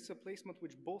exists a placement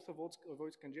which both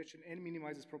avoids congestion and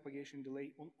minimizes propagation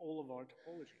delay on all of our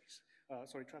topologies,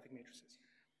 traffic matrices,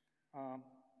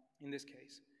 in this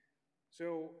case.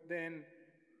 So then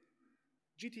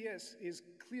GTS is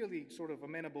clearly sort of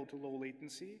amenable to low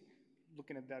latency,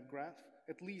 looking at that graph,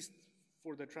 at least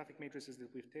for the traffic matrices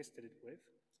that we've tested it with.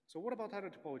 So what about other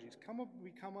topologies?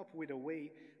 We come up with a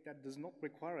way that does not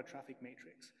require a traffic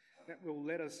matrix that will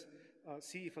let us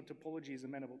see if a topology is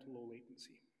amenable to low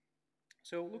latency.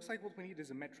 So it looks like what we need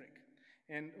is a metric.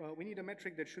 And we need a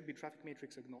metric that should be traffic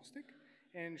matrix agnostic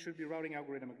and should be routing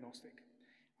algorithm agnostic.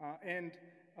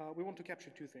 We want to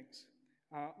capture two things.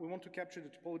 We want to capture the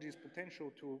topology's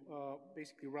potential to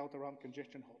basically route around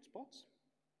congestion hotspots.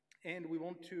 And we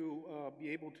want to be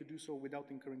able to do so without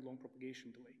incurring long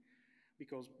propagation delay,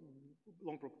 because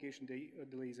long propagation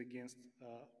delay is against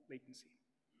latency,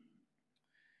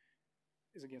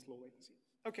 is against low latency.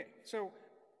 Okay, so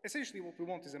essentially what we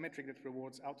want is a metric that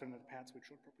rewards alternate paths with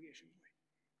short propagation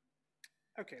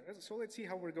delay. Okay, so let's see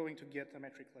how we're going to get a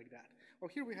metric like that. Well,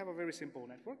 here we have a very simple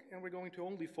network, and we're going to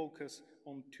only focus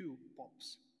on 2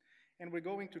 POPs. And we're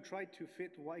going to try to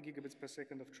fit y gigabits per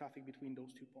second of traffic between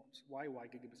those 2 POPs. Why y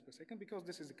gigabits per second? Because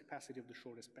this is the capacity of the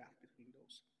shortest path between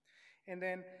those. And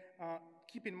then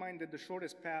keep in mind that the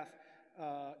shortest path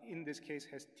in this case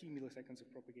has t milliseconds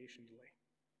of propagation delay.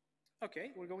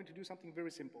 Okay, we're going to do something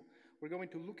very simple. We're going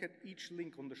to look at each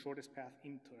link on the shortest path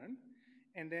in turn,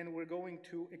 and then we're going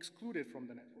to exclude it from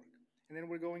the network. And then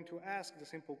we're going to ask the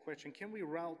simple question, can we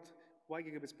route y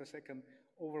gigabits per second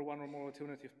over one or more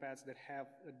alternative paths that have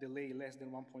a delay less than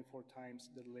 1.4 times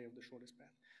the delay of the shortest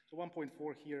path? So 1.4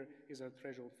 here is a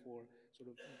threshold for sort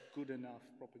of good enough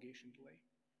propagation delay.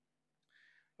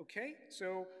 Okay,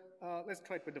 so let's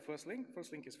try it with the first link.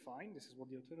 First link is fine. This is what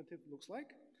the alternative looks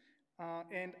like.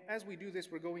 And as we do this,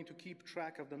 we're going to keep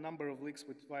track of the number of links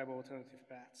with viable alternative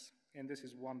paths. And this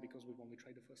is 1 because we've only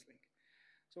tried the first link.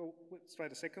 So let's try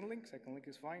the second link. Second link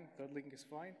is fine. Third link is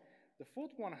fine. The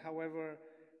fourth one, however,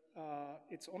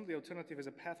 its only alternative is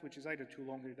a path which is either too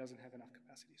long or it doesn't have enough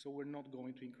capacity. So we're not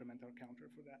going to increment our counter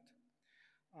for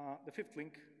that. The fifth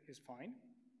link is fine.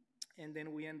 And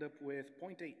then we end up with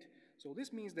 0.8. So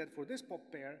this means that for this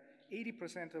pop pair,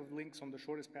 80% of links on the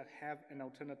shortest path have an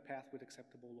alternate path with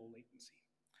acceptable low latency.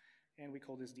 And we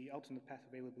call this the alternate path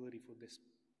availability for this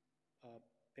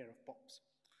pair of pops.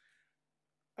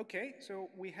 Okay, so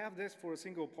we have this for a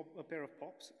single pair of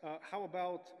pops.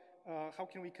 How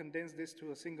can we condense this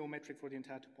to a single metric for the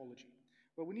entire topology?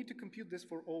 Well, we need to compute this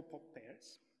for all pop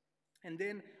pairs. And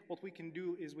then what we can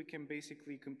do is we can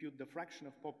basically compute the fraction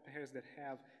of pop pairs that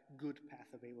have good path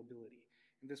availability.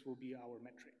 And this will be our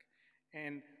metric.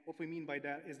 And what we mean by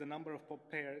that is the number of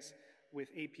pop pairs with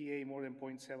APA more than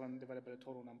 0.7 divided by the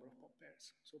total number of pop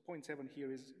pairs. So 0.7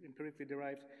 here is empirically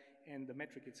derived, and the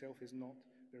metric itself is not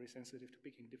very sensitive to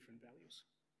picking different values.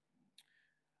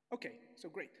 Okay, so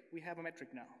great. We have a metric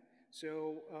now.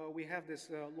 So we have this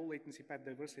low latency path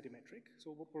diversity metric.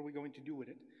 So what were we going to do with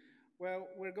it? Well,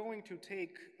 we're going to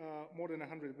take more than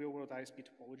 100 real-world ISP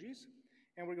topologies,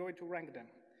 and we're going to rank them.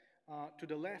 To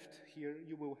the left here,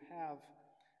 you will have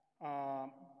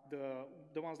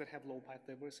the ones that have low path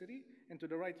diversity, and to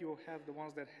the right, you will have the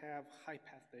ones that have high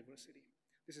path diversity.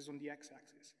 This is on the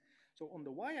x-axis. So on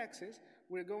the y-axis,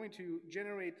 we're going to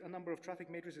generate a number of traffic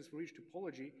matrices for each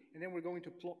topology, and then we're going to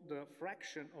plot the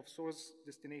fraction of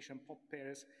source-destination pop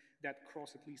pairs that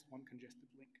cross at least one congested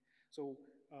link. So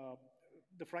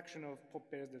the fraction of pop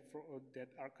pairs that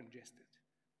are congested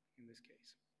in this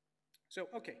case. So,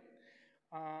 okay.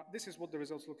 This is what the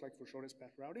results look like for shortest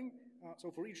path routing. So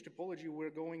for each topology,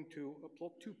 we're going to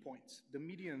plot 2 points, the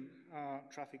median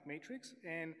traffic matrix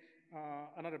and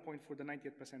another point for the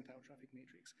 90th percentile traffic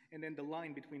matrix. And then the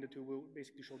line between the two will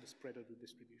basically show the spread of the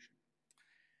distribution.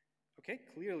 Okay,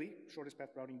 clearly, shortest path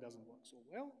routing doesn't work so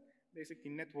well.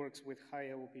 Basically, networks with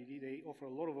high LOPD, they offer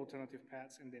a lot of alternative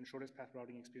paths, and then shortest path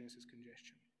routing experiences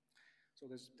congestion. So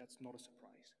that's not a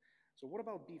surprise. So what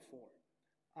about B4?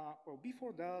 Well,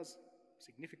 B4 does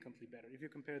significantly better. If you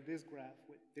compare this graph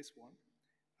with this one,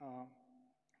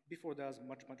 B4 does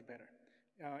much, much better.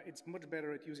 It's much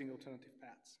better at using alternative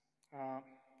paths.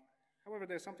 However,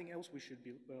 there's something else we should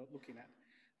be looking at.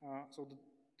 So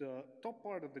the top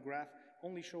part of the graph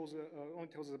only tells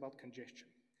us about congestion.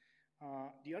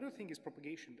 The other thing is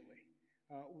propagation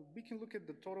delay. We can look at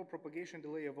the total propagation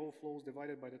delay of all flows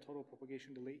divided by the total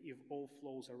propagation delay if all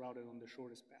flows are routed on the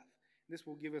shortest path. This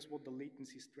will give us what the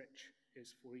latency stretch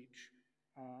is for each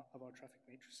of our traffic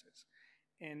matrices.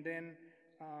 And then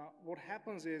what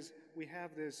happens is we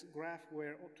have this graph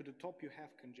where to the top you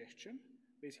have congestion,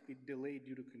 basically delay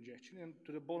due to congestion, and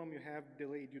to the bottom you have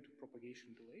delay due to propagation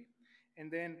delay. And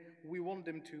then we want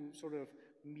them to sort of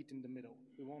meet in the middle.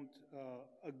 We want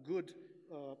a good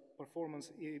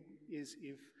performance is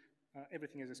if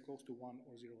everything is as close to 1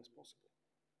 or 0 as possible.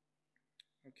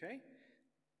 Okay,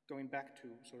 going back to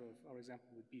sort of our example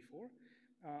with B4,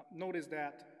 notice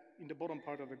that in the bottom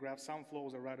part of the graph, some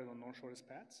flows are routed on non-shortest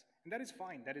paths, and that is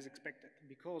fine, that is expected,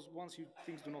 because once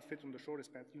things do not fit on the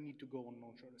shortest path, you need to go on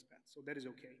non-shortest paths, so that is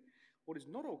okay. What is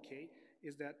not okay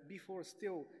is that B4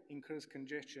 still incurs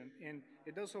congestion, and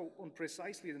it does so on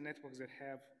precisely the networks that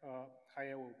have high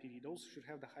LLPD. Those should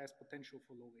have the highest potential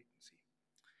for low latency.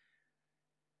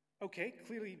 Okay,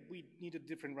 clearly we need a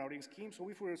different routing scheme, so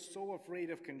if we're so afraid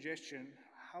of congestion,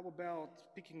 how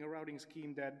about picking a routing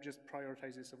scheme that just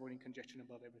prioritizes avoiding congestion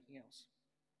above everything else?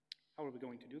 How are we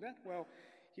going to do that? Well,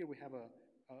 here we have a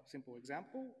simple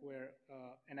example where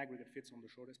an aggregate fits on the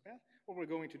shortest path. What we're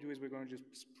going to do is we're going to just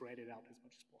spread it out as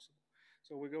much as possible.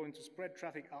 So we're going to spread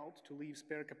traffic out to leave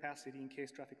spare capacity in case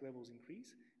traffic levels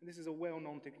increase. And this is a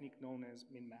well-known technique known as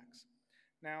min-max.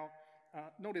 Now,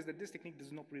 notice that this technique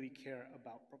does not really care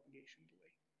about propagation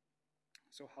delay.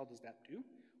 So how does that do?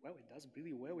 Well, it does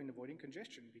really well in avoiding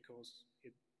congestion because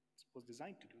it was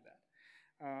designed to do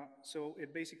that. So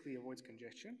it basically avoids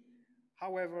congestion.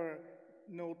 However,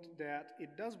 note that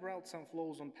it does route some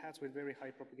flows on paths with very high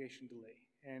propagation delay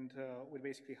and with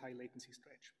basically high latency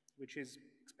stretch, which is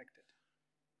expected.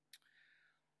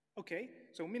 Okay,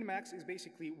 so min-max is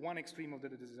basically one extreme of the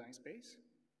design space.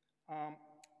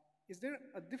 Is there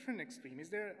a different extreme?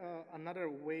 Is there another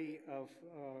way of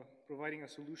providing a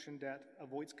solution that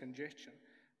avoids congestion,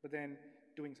 but then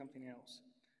doing something else?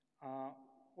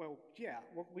 Well, yeah,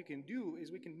 what we can do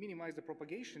is we can minimize the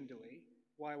propagation delay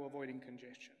while avoiding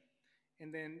congestion.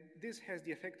 And then this has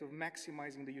the effect of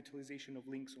maximizing the utilization of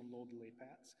links on low delay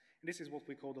paths. And this is what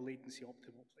we call the latency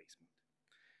optimal placement.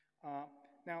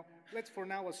 Now, let's for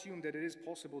now assume that it is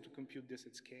possible to compute this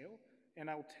at scale, and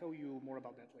I'll tell you more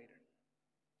about that later.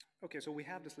 Okay, so we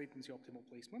have this latency optimal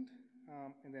placement,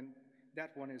 and then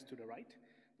that one is to the right,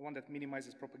 the one that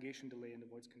minimizes propagation delay and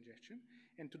avoids congestion.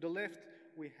 And to the left,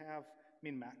 we have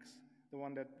min-max, the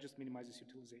one that just minimizes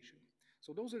utilization.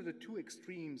 So those are the two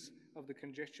extremes of the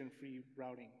congestion-free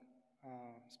routing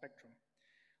spectrum.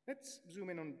 Let's zoom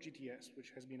in on GTS,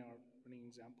 which has been our running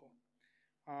example.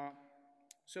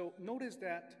 So notice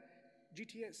that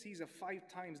GTS sees a 5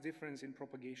 times difference in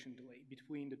propagation delay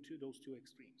between those two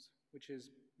extremes, which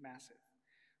is massive.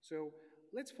 So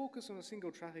let's focus on a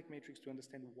single traffic matrix to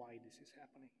understand why this is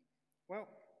happening. Well,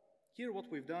 here what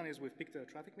we've done is we've picked a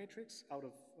traffic matrix out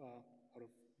of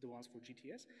the ones for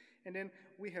GTS, and then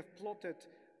we have plotted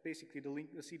basically the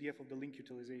CDF of the link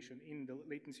utilization in the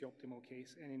latency optimal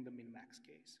case and in the min-max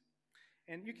case.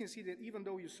 And you can see that even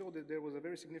though you saw that there was a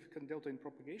very significant delta in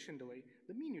propagation delay,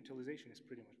 the mean utilization is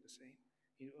pretty much the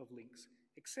same of links,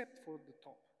 except for the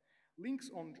top. Links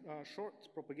on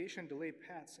short propagation delay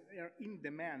paths are in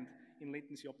demand in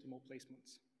latency optimal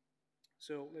placements.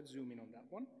 So let's zoom in on that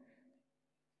one.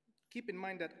 Keep in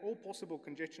mind that all possible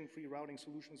congestion-free routing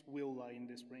solutions will lie in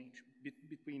this range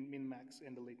between min-max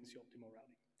and the latency-optimal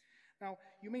routing. Now,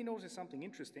 you may notice something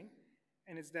interesting,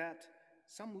 and it's that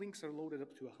some links are loaded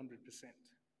up to 100%.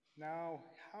 Now,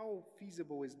 how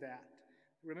feasible is that?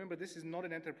 Remember, this is not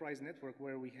an enterprise network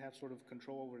where we have sort of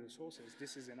control over the sources.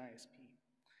 This is an ISP.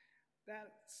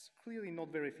 That's clearly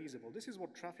not very feasible. This is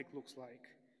what traffic looks like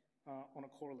on a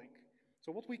core link.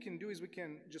 So what we can do is we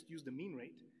can just use the mean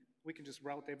rate. We can just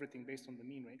route everything based on the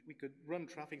mean rate. We could run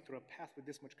traffic through a path with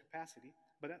this much capacity,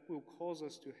 but that will cause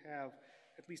us to have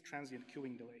at least transient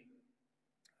queuing delay.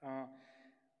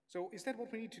 So instead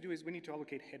what we need to do is we need to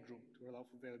allocate headroom to allow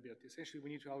for availability. Essentially, we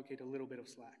need to allocate a little bit of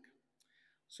slack.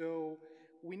 So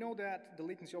we know that the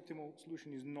latency optimal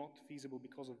solution is not feasible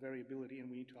because of variability, and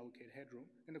we need to allocate headroom.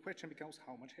 And the question becomes,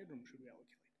 how much headroom should we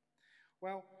allocate?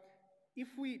 Well, if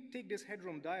we take this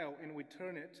headroom dial and we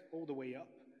turn it all the way up,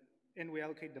 and we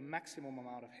allocate the maximum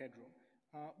amount of headroom,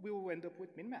 we will end up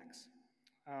with min-max.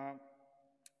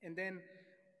 And then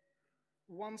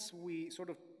once we sort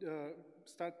of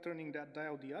start turning that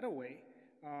dial the other way,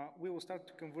 we will start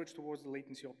to converge towards the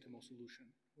latency optimal solution.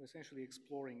 We're essentially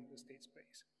exploring the state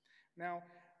space. Now,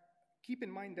 keep in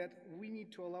mind that we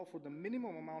need to allow for the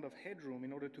minimum amount of headroom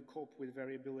in order to cope with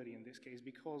variability in this case,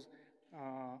 because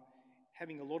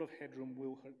having a lot of headroom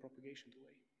will hurt propagation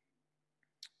delay.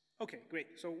 Okay, great.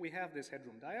 So we have this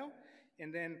headroom dial,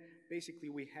 and then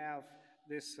basically we have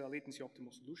this latency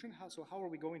optimal solution. So how are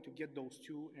we going to get those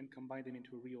two and combine them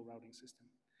into a real routing system?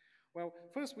 Well,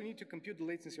 first we need to compute the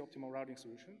latency optimal routing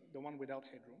solution, the one without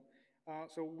headroom.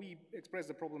 So we expressed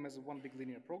the problem as one big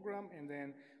linear program, and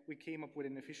then we came up with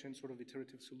an efficient sort of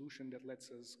iterative solution that lets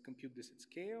us compute this at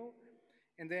scale.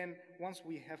 And then once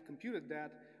we have computed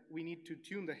that, we need to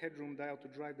tune the headroom dial to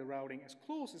drive the routing as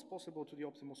close as possible to the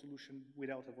optimal solution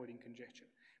without avoiding congestion.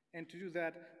 And to do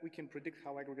that, we can predict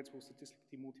how aggregates will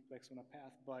statistically multiplex on a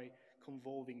path by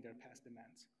convolving their path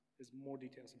demands. There's more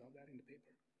details about that in the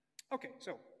paper. Okay,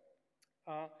 so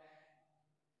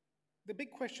the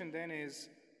big question then is,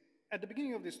 at the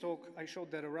beginning of this talk, I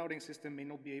showed that a routing system may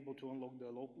not be able to unlock the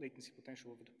low latency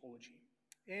potential of a topology.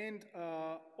 And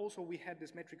also we had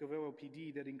this metric of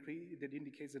LLPD that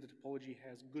indicates that the topology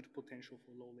has good potential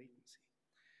for low latency.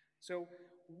 So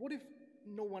what if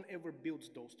no one ever builds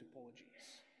those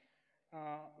topologies?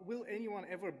 Will anyone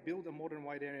ever build a modern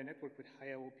wide area network with high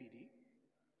LLPD?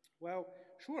 Well,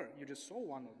 sure, you just saw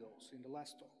one of those in the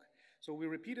last talk. So we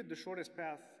repeated the shortest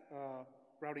path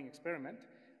routing experiment,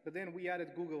 but then we added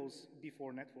Google's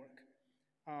B4 network.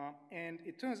 And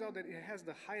it turns out that it has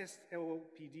the highest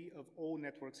LLPD of all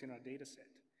networks in our data set.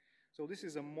 So this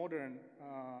is a modern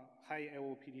high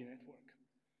LLPD network.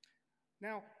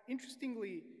 Now,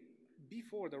 interestingly,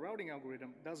 B4, the routing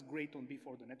algorithm, does great on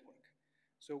B4, the network.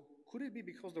 So could it be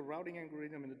because the routing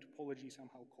algorithm and the topology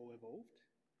somehow co-evolved?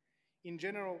 In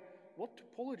general, what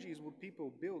topologies would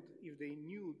people build if they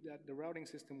knew that the routing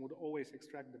system would always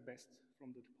extract the best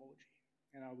from the topology?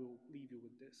 And I will leave you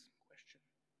with this question.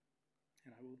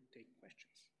 And I will take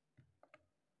questions.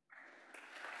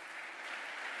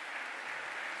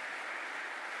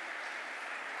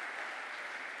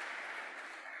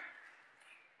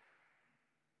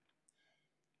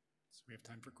 So we have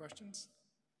time for questions?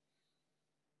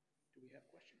 Do we have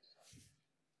questions?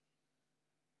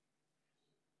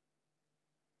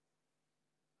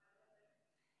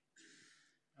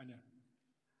 Anya.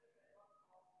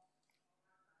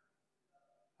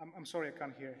 I'm sorry, I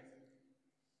can't hear.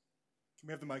 Can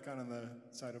we have the mic on the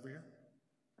side over here?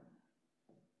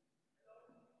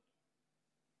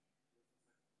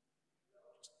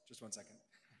 Just 1 second.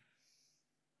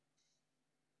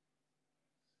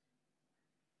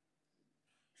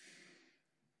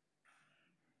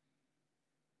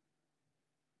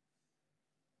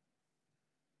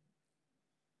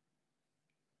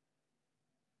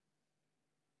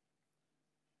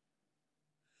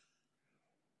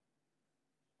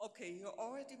 Okay, you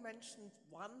already mentioned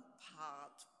one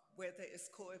part where there is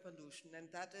co-evolution, and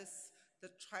that is the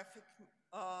traffic,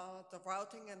 the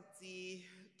routing and the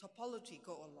topology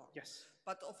go along. Yes.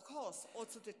 But of course,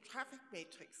 also the traffic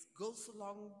matrix goes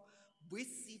along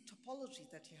with the topology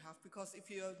that you have, because if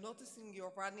you're noticing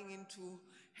you're running into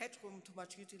headroom too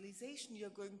much utilization,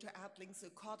 you're going to add links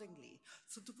accordingly.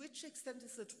 So to which extent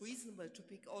is it reasonable to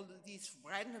pick all of these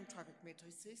random traffic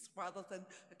matrices rather than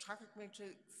a traffic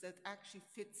matrix that actually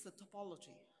fits the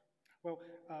topology? Well,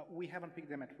 we haven't picked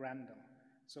them at random.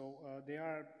 So they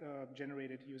are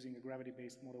generated using a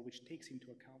gravity-based model which takes into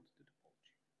account the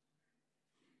topology.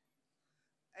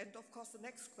 And of course, the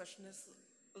next question is,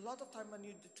 a lot of time when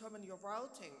you determine your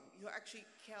routing, you actually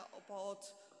care about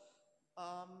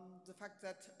the fact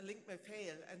that a link may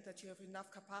fail and that you have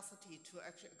enough capacity to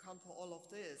actually account for all of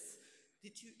this.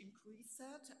 Did you increase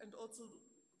that? And also,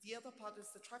 the other part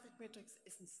is the traffic matrix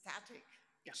isn't static.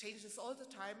 It changes all the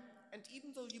time. And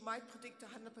even though you might predict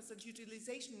 100%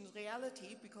 utilization in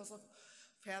reality because of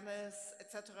fairness,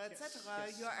 etc.,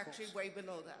 you're actually way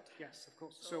below that. Yes, of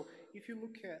course. So if you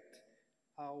look at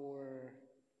our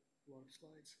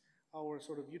slides, our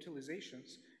sort of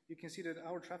utilizations, you can see that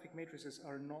our traffic matrices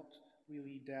are not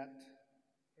really that.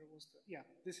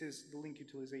 This is the link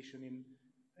utilization in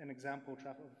an example of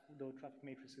the traffic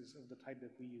matrices of the type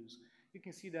that we use. You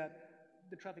can see that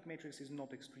the traffic matrix is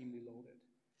not extremely loaded.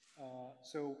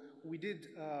 So we did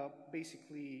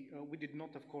we did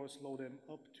not, of course, load them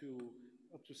up to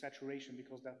saturation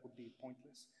because that would be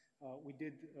pointless. We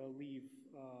did leave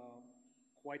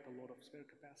quite a lot of spare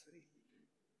capacity.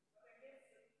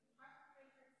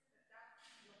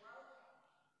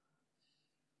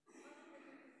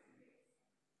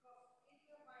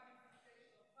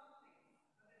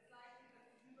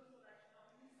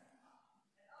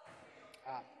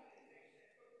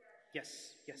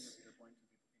 Yes. Can you repeat your point so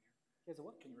people can hear? Yes,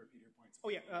 what? Can you repeat your point? Oh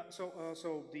yeah,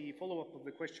 so the follow-up of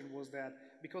the question was that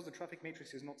because the traffic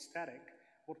matrix is not static,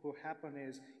 what will happen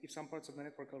is if some parts of the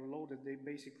network are loaded,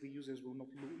 users will not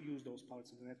use those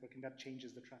parts of the network, and that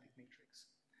changes the traffic matrix.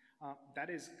 That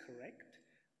is correct,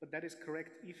 but that is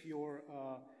correct if your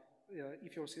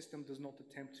system does not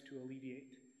attempt to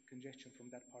alleviate congestion from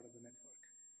that part of the network.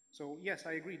 So yes,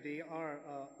 I agree, they are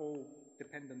all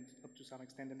dependent up to some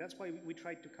extent, and that's why we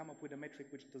tried to come up with a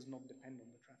metric which does not depend on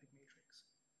the traffic matrix.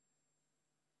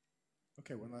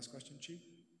 Okay, one last question, Chi?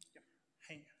 Yeah.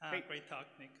 Hey. Great talk,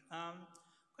 Nick.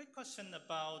 Quick question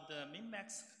about the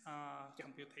min-max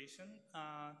computation.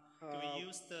 Do we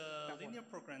use the linear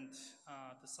program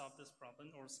to solve this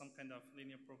problem, or some kind of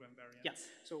linear program variant? Yes.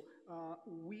 So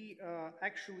we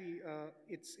actually,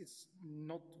 it's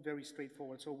not very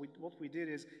straightforward. So what we did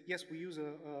is, yes, we use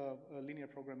a linear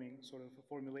programming sort of a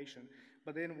formulation,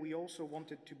 but then we also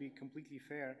wanted to be completely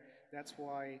fair. That's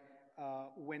why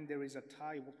when there is a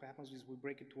tie, what happens is we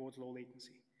break it towards low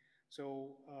latency.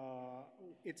 So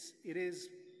it is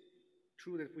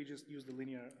true that we just use the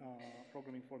linear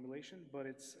programming formulation, but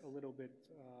it's a little bit,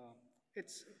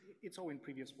 it's all in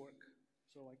previous work.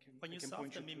 So when you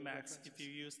solve the min-max, if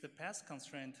you use the path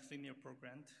constraint linear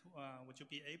program, would you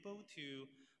be able to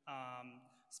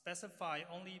specify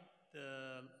only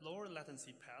the lower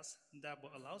latency path that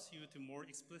will allows you to more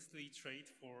explicitly trade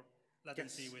for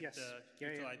latency with the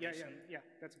utilization? Yeah,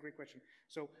 that's a great question.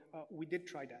 So we did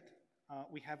try that.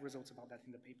 We have results about that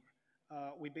in the paper.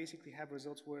 We basically have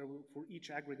results where for each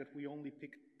aggregate, we only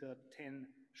picked the 10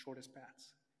 shortest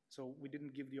paths. So we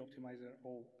didn't give the optimizer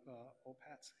all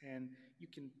paths, and you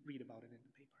can read about it in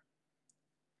the paper.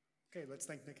 Okay, let's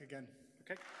thank Nick again.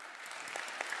 Okay.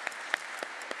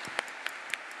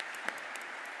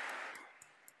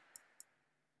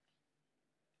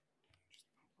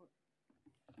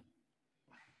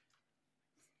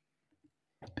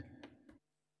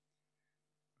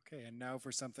 Okay, and now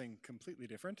for something completely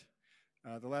different.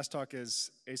 The last talk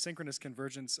is asynchronous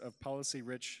convergence of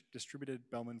policy-rich distributed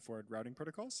Bellman-Ford routing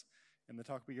protocols, and the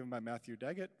talk will be given by Matthew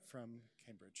Daggett from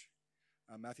Cambridge.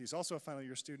 Matthew's also a final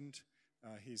year student.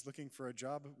 He's looking for a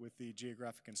job with the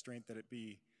geographic constraint that it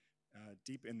be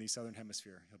deep in the southern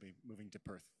hemisphere. He'll be moving to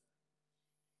Perth.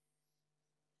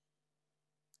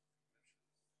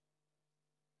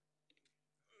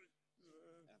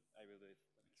 I will do it.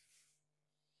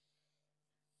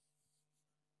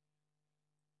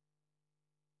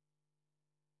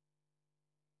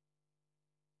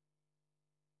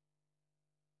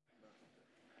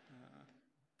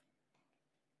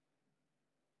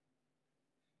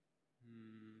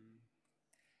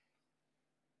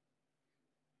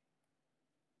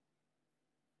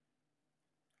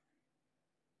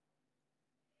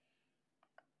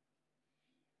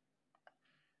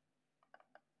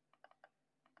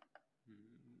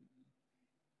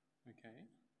 Okay.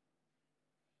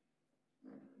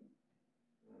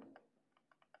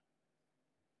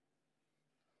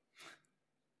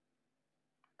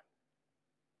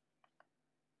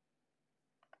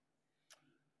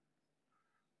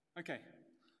 Okay,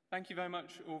 thank you very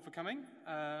much all for coming.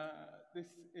 This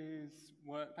is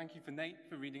work, thank you for Nate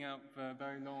for reading out the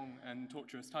very long and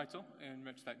torturous title. In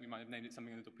retrospect, we might have named it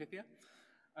something a little pithier.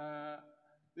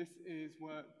 This is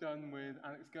work done with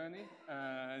Alex Gurney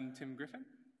and Tim Griffin.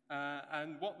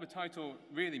 And what the title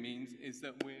really means is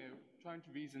that we're trying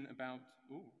to reason about,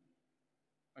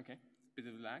 okay, bit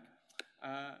of a lag.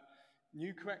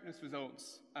 New correctness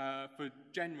results for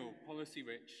general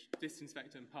policy-rich distance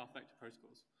vector and path vector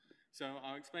protocols. So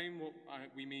I'll explain what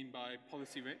we mean by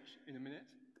policy-rich in a minute.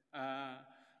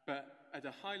 But at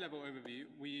a high-level overview,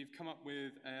 we've come up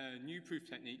with a new proof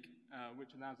technique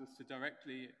which allows us to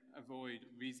directly avoid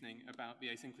reasoning about the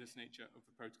asynchronous nature of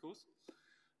the protocols.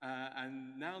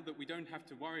 And now that we don't have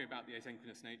to worry about the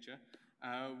asynchronous nature,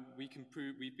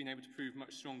 we've been able to prove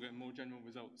much stronger and more general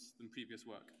results than previous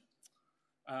work.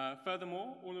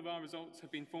 Furthermore, all of our results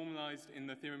have been formalized in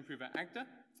the theorem prover AGDA,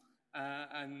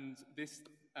 and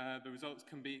the results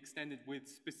can be extended with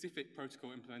specific protocol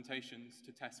implementations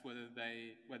to test whether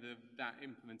that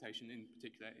implementation in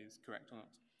particular is correct or not.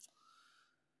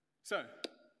 So,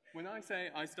 when I say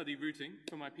I study routing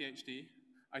for my PhD,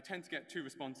 I tend to get two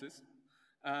responses.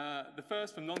 The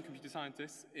first from non-computer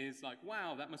scientists is like,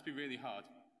 wow, that must be really hard,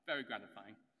 very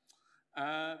gratifying.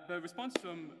 The response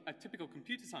from a typical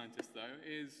computer scientist, though,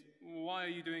 is, why are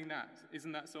you doing that?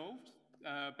 Isn't that solved?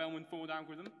 Bellman-Ford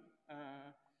algorithm,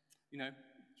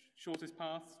 shortest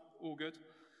path, all good.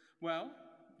 Well,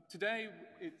 today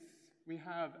we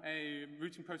have a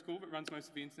routing protocol that runs most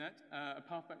of the internet, a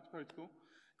path vector protocol,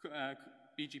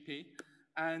 BGP,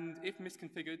 and if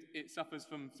misconfigured, it suffers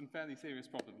from some fairly serious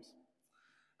problems.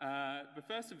 The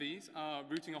first of these are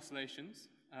routing oscillations,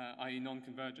 i.e.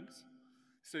 non-convergence.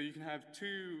 So you can have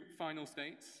two final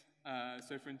states.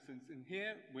 So for instance, in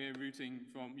here, we're routing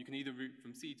you can either route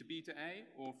from C to B to A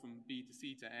or from B to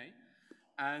C to A.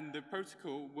 And the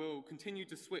protocol will continue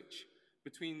to switch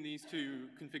between these two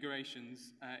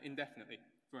configurations indefinitely,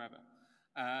 forever.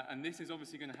 And this is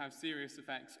obviously going to have serious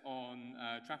effects on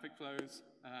traffic flows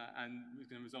and is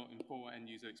going to result in poor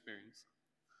end-user experience.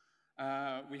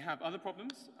 We have other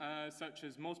problems, such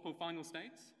as multiple final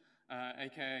states,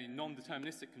 aka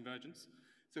non-deterministic convergence.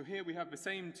 So here we have the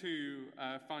same two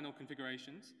final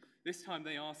configurations. This time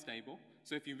they are stable,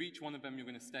 so if you reach one of them, you're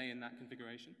going to stay in that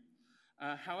configuration.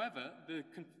 However, the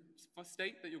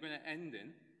state that you're going to end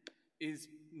in is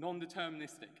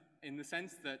non-deterministic, in the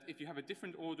sense that if you have a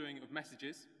different ordering of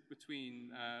messages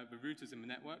between the routers in the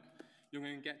network, you're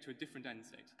going to get to a different end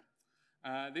state.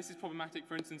 This is problematic,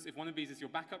 for instance, if one of these is your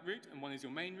backup route and one is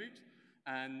your main route,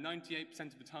 and 98%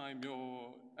 of the time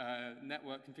your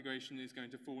network configuration is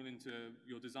going to fall into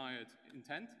your desired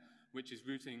intent, which is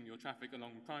routing your traffic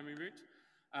along the primary route.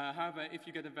 However, if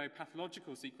you get a very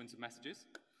pathological sequence of messages,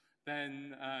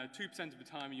 then 2% of the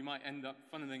time you might end up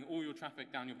funneling all your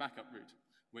traffic down your backup route,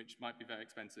 which might be very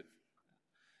expensive.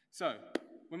 So,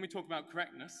 when we talk about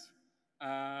correctness,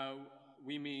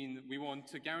 we mean we want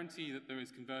to guarantee that there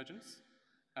is convergence,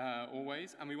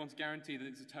 always, and we want to guarantee that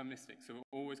it's deterministic, so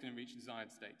we're always going to reach the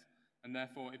desired state. And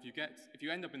therefore, if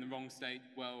you end up in the wrong state,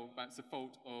 well, that's the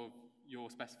fault of your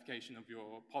specification of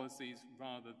your policies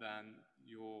rather than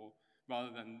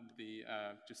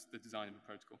just the design of the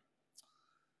protocol.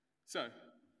 So,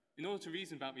 in order to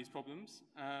reason about these problems,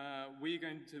 we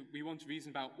want to reason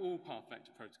about all path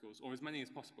vector protocols, or as many as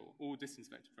possible, all distance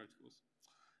vector protocols.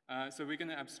 So we're going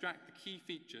to abstract the key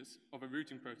features of a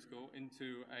routing protocol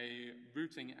into a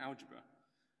routing algebra.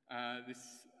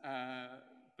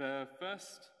 The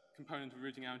first component of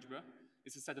routing algebra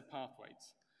is a set of path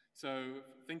weights. So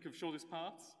think of shortest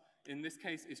paths. In this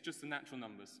case, it's just the natural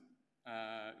numbers.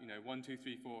 1, 2,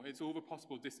 3, 4. It's all the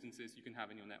possible distances you can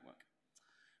have in your network.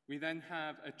 We then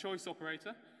have a choice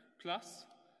operator, plus,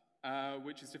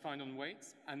 which is defined on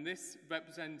weights, and this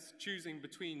represents choosing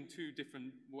between two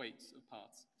different weights of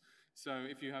paths. So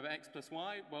if you have x plus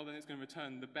y, well, then it's going to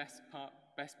return the best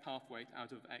path weight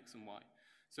out of x and y.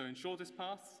 So in shortest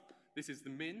paths, this is the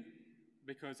min,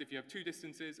 because if you have two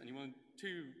distances and you want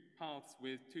two paths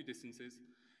with two distances,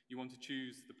 you want to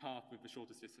choose the path with the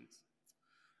shortest distance.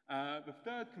 The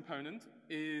third component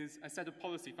is a set of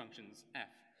policy functions, f,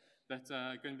 that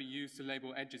are going to be used to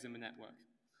label edges in the network.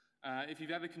 If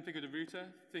you've ever configured a router,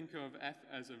 think of f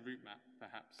as a route map,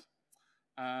 perhaps.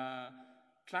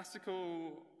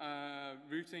 Classical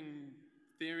routing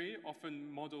theory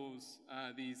often models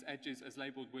these edges as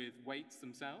labeled with weights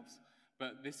themselves,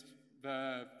 but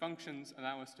the functions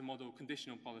allow us to model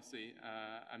conditional policy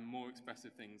and more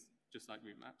expressive things, just like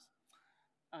route maps.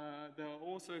 There are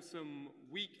also some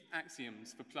weak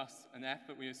axioms for plus and f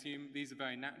that we assume. These are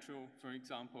very natural. For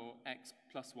example, x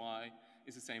plus y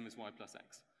is the same as y plus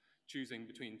x. Choosing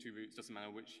between two routes doesn't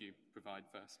matter which you provide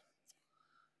first.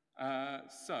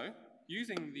 So,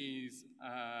 using these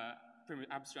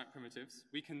abstract primitives,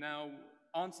 we can now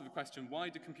answer the question, why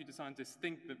do computer scientists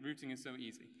think that routing is so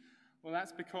easy? Well,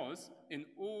 that's because in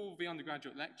all the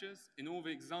undergraduate lectures, in all the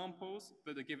examples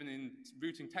that are given in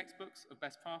routing textbooks of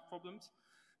best path problems,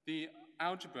 the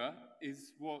algebra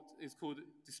is what is called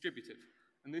distributive.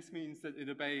 And this means that it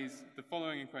obeys the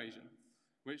following equation.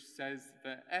 which says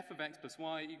that f of x plus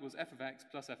y equals f of x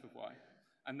plus f of y.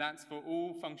 And that's for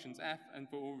all functions f and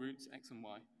for all roots x and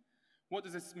y. What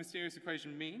does this mysterious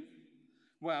equation mean?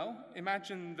 Well,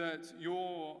 imagine that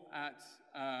you're at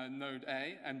node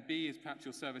A, and B is perhaps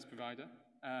your service provider,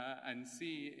 and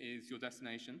C is your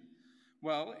destination.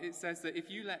 Well, it says that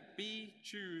if you let B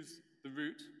choose the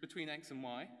route between x and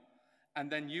y,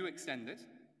 and then you extend it,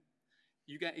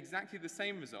 you get exactly the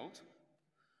same result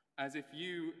as if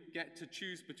you get to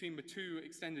choose between the two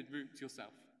extended routes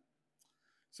yourself.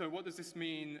 So what does this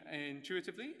mean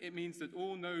intuitively? It means that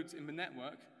all nodes in the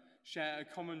network share a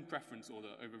common preference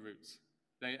order over routes.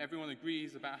 Everyone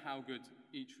agrees about how good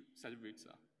each set of routes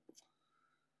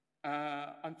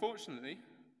are. Unfortunately,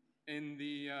 in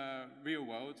the real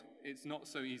world, it's not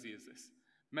so easy as this.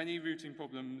 Many routing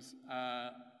problems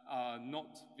are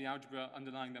not, the algebra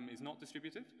underlying them is not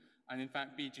distributive, and in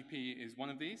fact, BGP is one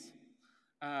of these.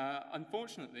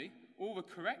 Unfortunately, all the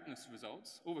correctness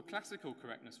results, all the classical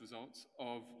correctness results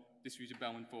of distributed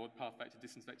Bellman-Ford path vector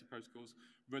distance vector protocols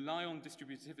rely on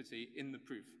distributivity in the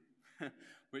proof,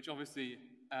 which obviously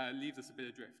leaves us a bit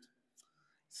adrift.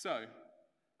 So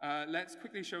let's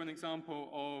quickly show an example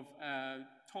of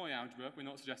toy algebra. We're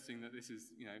not suggesting that this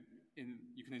is,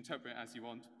 you can interpret it as you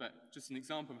want, but just an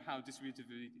example of how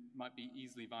distributivity might be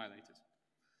easily violated.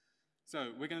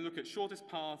 So we're going to look at shortest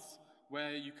paths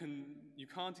where you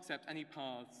can't accept any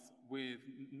paths with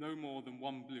no more than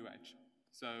one blue edge.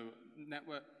 So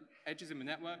edges in the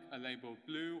network are labeled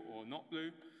blue or not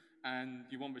blue, and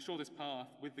you want the shortest path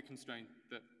with the constraint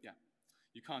that,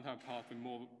 you can't have a path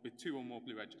with two or more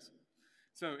blue edges.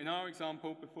 So in our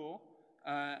example before,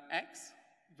 x,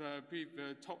 the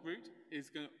top root, is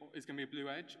going to be a blue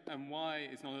edge, and y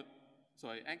is not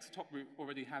x top root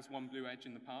already has one blue edge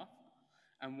in the path,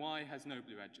 and y has no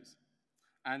blue edges.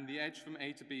 And the edge from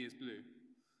A to B is blue.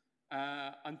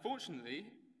 Unfortunately,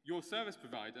 your service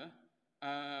provider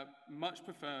much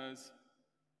prefers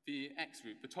the X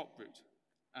route, the top route,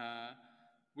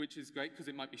 which is great because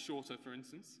it might be shorter, for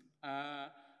instance.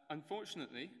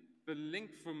 Unfortunately, the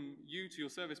link from you to your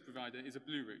service provider is a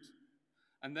blue route.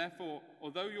 And therefore,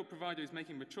 although your provider is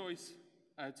making the choice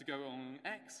to go on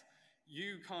X,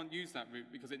 you can't use that route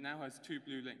because it now has two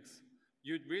blue links.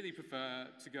 You'd really prefer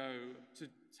to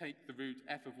take the route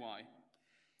f of y.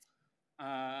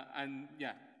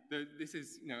 This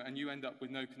is, and you end up with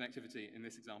no connectivity in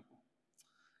this example.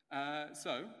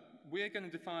 So we're going to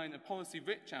define a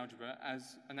policy-rich algebra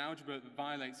as an algebra that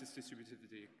violates this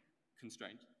distributivity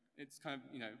constraint. It's kind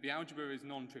of, the algebra is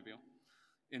non-trivial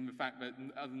in the fact that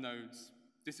other nodes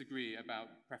disagree about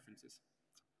preferences.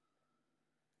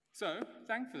 So,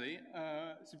 thankfully,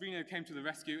 Sabrina came to the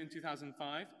rescue in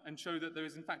 2005 and showed that there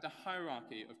is, in fact, a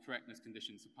hierarchy of correctness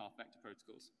conditions for path vector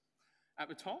protocols. At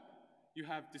the top, you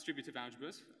have distributive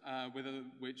algebras,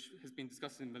 which has been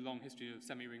discussed in the long history of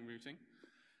semi-ring routing.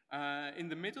 In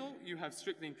the middle, you have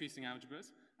strictly increasing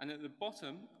algebras, and at the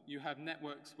bottom, you have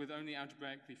networks with only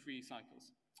algebraically free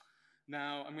cycles.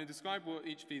 Now, I'm going to describe what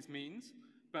each of these means,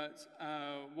 but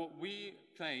what we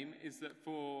claim is that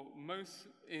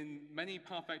in many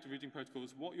path vector routing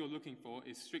protocols, what you're looking for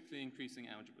is strictly increasing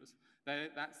algebras.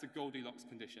 That's the Goldilocks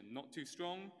condition. Not too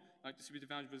strong, like distributive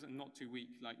algebras, and not too weak,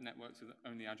 like networks with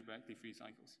only algebraically free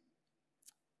cycles.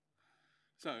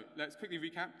 So let's quickly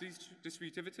recap.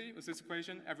 Distributivity was this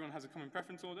equation. Everyone has a common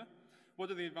preference order. What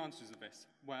are the advantages of this?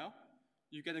 Well,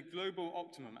 you get a global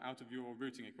optimum out of your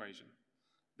routing equation.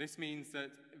 This means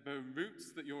that the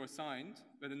routes that you're assigned,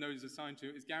 that the node is assigned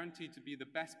to, is guaranteed to be the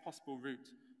best possible route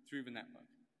through the network.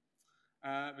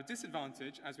 The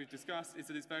disadvantage, as we've discussed, is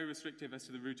that it's very restrictive as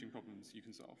to the routing problems you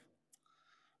can solve.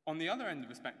 On the other end of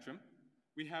the spectrum,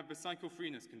 we have the cycle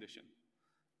freeness condition.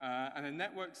 And a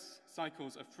network's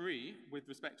cycles are free with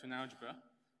respect to an algebra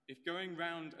if going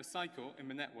round a cycle in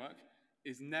the network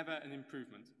is never an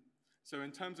improvement. So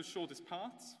in terms of shortest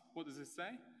paths, what does this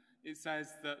say? It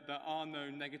says that there are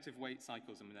no negative weight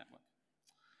cycles in the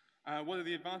network. What are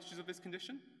the advantages of this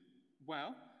condition?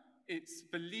 Well, it's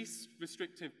the least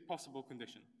restrictive possible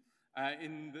condition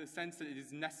in the sense that it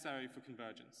is necessary for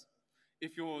convergence.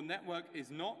 If your network is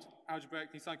not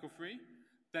algebraically cycle-free,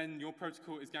 then your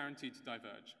protocol is guaranteed to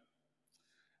diverge.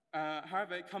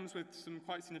 However, it comes with some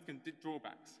quite significant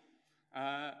drawbacks.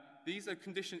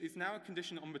 It's now a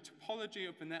condition on the topology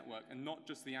of the network and not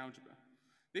just the algebra.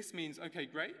 This means, okay,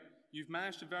 great, you've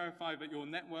managed to verify that your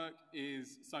network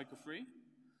is cycle-free.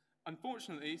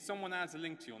 Unfortunately, someone adds a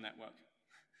link to your network.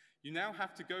 You now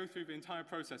have to go through the entire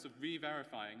process of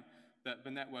re-verifying that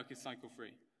the network is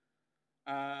cycle-free.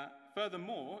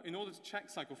 Furthermore, in order to check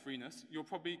cycle freeness, you're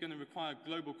probably going to require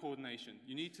global coordination.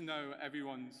 You need to know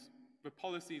everyone's the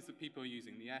policies that people are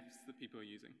using, the Fs that people are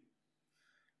using,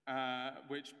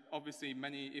 which obviously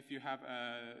if you have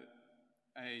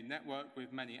a network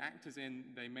with many actors in,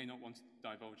 they may not want to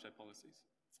divulge their policies.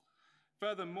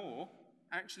 Furthermore,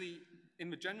 actually, in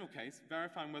the general case,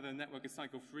 verifying whether a network is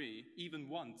cycle-free, even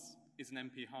once, is an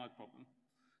NP-hard problem.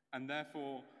 And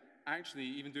therefore, actually,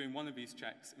 even doing one of these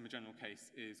checks in the general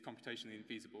case is computationally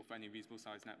infeasible for any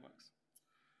reasonable-sized networks.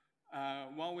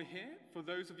 While we're here, for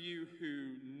those of you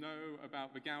who know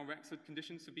about the Gao-Rexford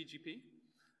conditions for BGP,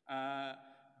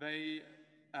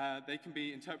 they can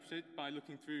be interpreted by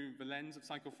looking through the lens of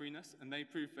cycle-freeness, and they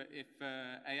prove that if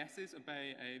ASs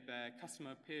obey their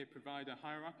customer peer-provider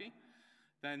hierarchy,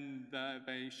 then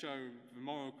they show the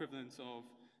moral equivalence of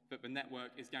that the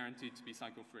network is guaranteed to be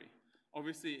cycle-free.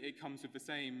 Obviously, it comes with the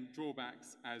same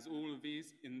drawbacks as all of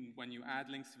these. When you add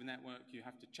links to the network, you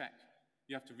have to check.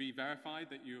 You have to re-verify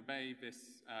that you obey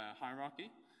this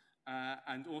hierarchy.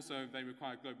 And also, they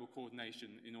require global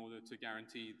coordination in order to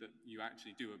guarantee that you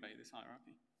actually do obey this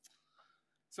hierarchy.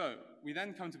 So we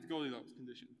then come to the Goldilocks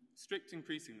condition, strict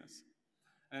increasingness.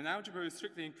 And an algebra is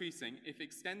strictly increasing if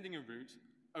extending a root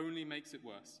only makes it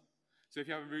worse. So if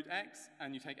you have a root x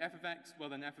and you take f of x, well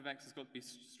then f of x has got to be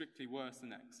strictly worse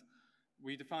than x.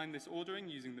 We define this ordering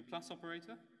using the plus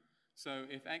operator. So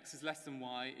if x is less than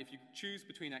y, if you choose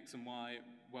between x and y,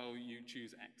 well, you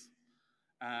choose x.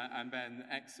 And then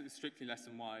x is strictly less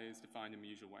than y is defined in the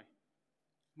usual way.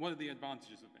 What are the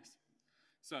advantages of this?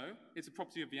 So it's a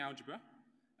property of the algebra.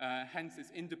 Hence,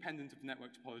 it's independent of the network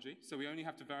topology. So we only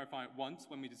have to verify it once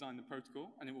when we design the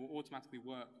protocol, and it will automatically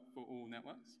work for all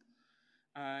networks.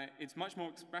 It's much more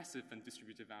expressive than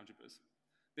distributive algebras.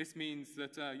 This means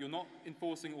that you're not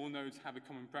enforcing all nodes have a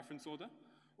common preference order.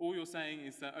 All you're saying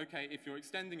is that, OK, if you're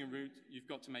extending a route, you've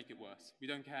got to make it worse. We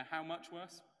don't care how much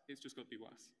worse. It's just got to be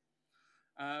worse.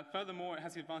 Furthermore, it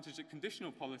has the advantage that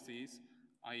conditional policies,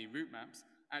 i.e. route maps,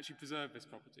 actually preserve this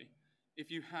property.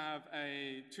 If you have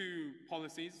two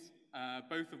policies,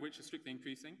 both of which are strictly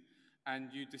increasing, and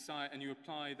you decide and you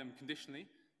apply them conditionally,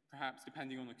 perhaps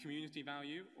depending on a community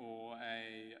value or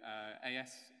a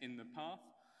AS in the path,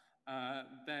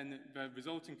 then the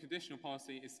resulting conditional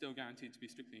policy is still guaranteed to be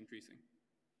strictly increasing.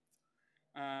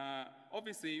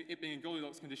 Obviously, it being a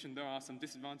Goldilocks condition, there are some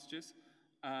disadvantages.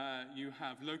 You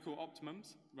have local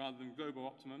optimums rather than global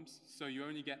optimums, so you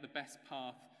only get the best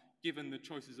path given the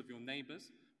choices of your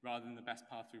neighbors rather than the best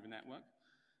path through the network.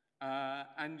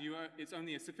 And it's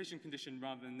only a sufficient condition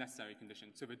rather than a necessary condition.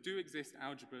 So there do exist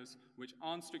algebras which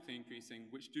aren't strictly increasing,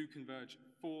 which do converge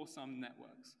for some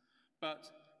networks. But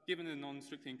given a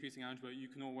non-strictly increasing algebra, you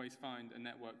can always find a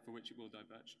network for which it will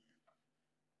diverge.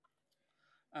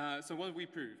 So what have we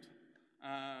proved?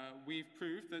 We've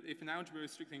proved that if an algebra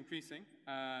is strictly increasing,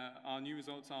 our new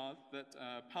results are that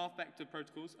path vector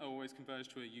protocols are always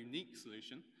converged to a unique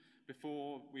solution.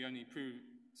 Before,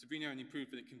 Sabrina only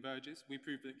proved that it converges. We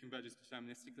proved that it converges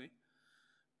deterministically.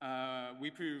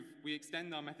 We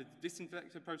extend our method to distance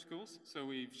vector protocols. So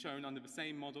we've shown under the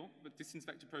same model that distance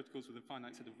vector protocols with a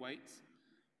finite set of weights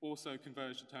also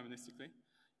converge deterministically,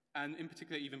 and in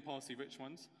particular even policy-rich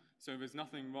ones. So there's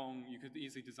nothing wrong. You could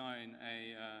easily design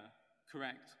a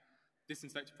correct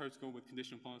distance vector protocol with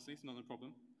conditional policies, not a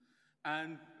problem.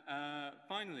 And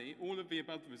finally, all of the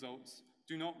above results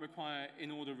do not require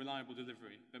in-order reliable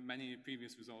delivery that many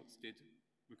previous results did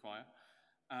require.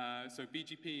 So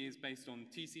BGP is based on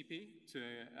TCP to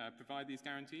provide these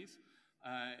guarantees.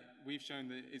 We've shown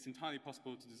that it's entirely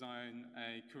possible to design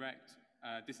a correct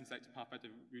distance vector path vector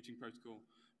routing protocol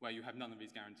where you have none of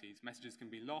these guarantees. Messages can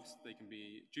be lost, they can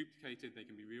be duplicated, they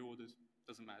can be reordered,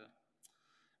 doesn't matter.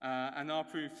 And our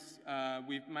proofs,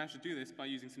 we've managed to do this by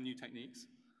using some new techniques.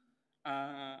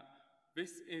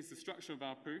 This is the structure of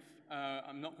our proof.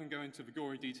 I'm not going to go into the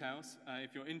gory details.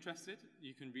 If you're interested,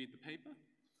 you can read the paper.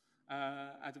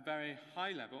 At a very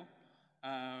high level,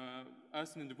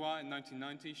 Urson and Dubois in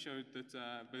 1990 showed that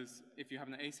if you have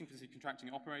an asynchronously contracting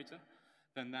operator,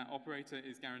 then that operator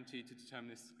is guaranteed to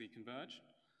deterministically converge.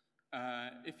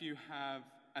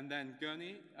 And then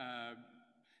Gurney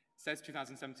says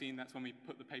 2017, that's when we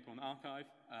put the paper on archive.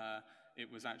 It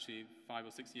was actually 5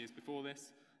 or 6 years before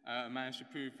this. Managed to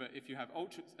prove that if you have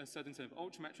a certain set of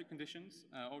ultrametric conditions,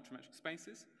 ultrametric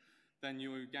spaces, then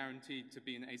you are guaranteed to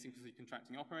be an asynchronously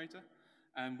contracting operator.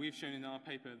 And we've shown in our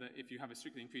paper that if you have a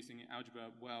strictly increasing algebra,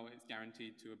 well, it's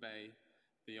guaranteed to obey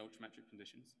the ultrametric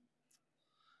conditions.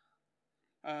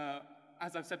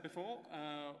 As I've said before,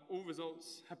 all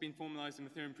results have been formalized in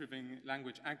the theorem-proving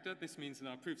language AGDA. This means that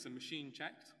our proofs are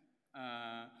machine-checked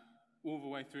all the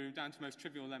way through, down to most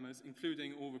trivial lemmas,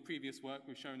 including all the previous work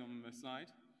we've shown on the slide.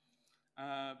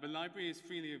 The library is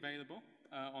freely available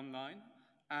online,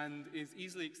 and is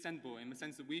easily extendable in the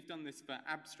sense that we've done this for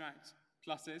abstract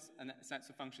pluses and sets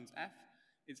of functions f.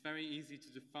 It's very easy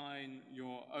to define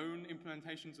your own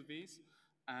implementations of these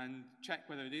and check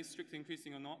whether it is strictly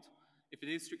increasing or not. If it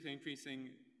is strictly increasing,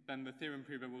 then the theorem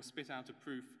prover will spit out a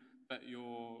proof that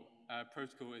your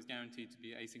protocol is guaranteed to be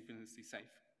asynchronously safe.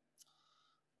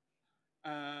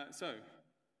 So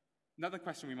another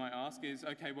question we might ask is,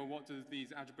 okay, well, what do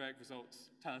these algebraic results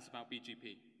tell us about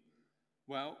BGP?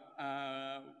 Well,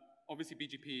 obviously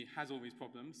BGP has all these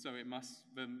problems, so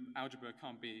the algebra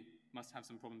must have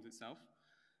some problems itself.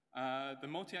 The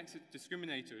multi-exit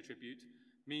discriminator attribute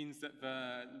means that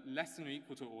the less than or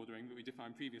equal to ordering that we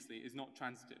defined previously is not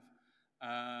transitive.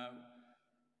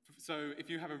 So if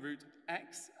you have a root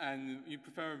x and you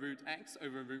prefer a root x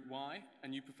over a root y,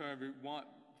 and you prefer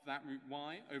that root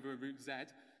y over a root z,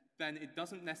 then it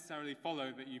doesn't necessarily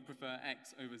follow that you prefer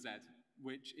x over z,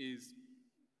 which is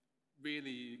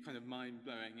really kind of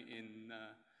mind-blowing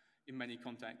in many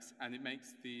contexts, and it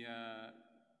makes the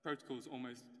protocols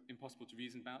almost impossible to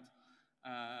reason about.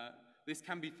 This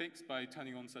can be fixed by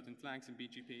turning on certain flags in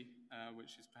BGP,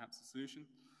 which is perhaps a solution.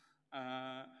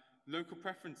 Local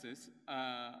preferences,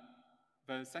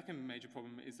 the second major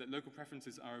problem is that local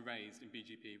preferences are erased in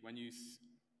BGP. When you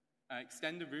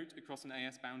extend a route across an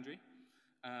AS boundary,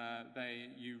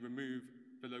 you remove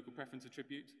the local preference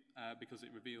attribute because it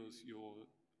reveals your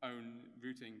own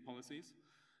routing policies.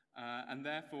 And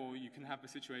therefore, you can have the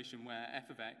situation where f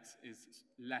of x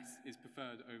is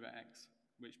preferred over x,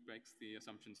 which breaks the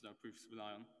assumptions that our proofs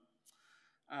rely on.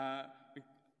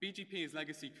 BGP is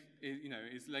legacy,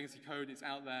 is legacy code. It's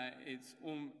out there.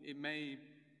 It may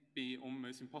be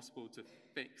almost impossible to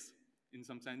fix in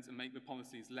some sense and make the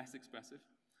policies less expressive.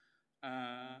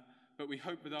 But we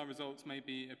hope that our results may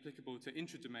be applicable to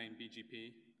intra-domain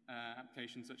BGP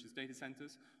applications such as data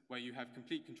centers, where you have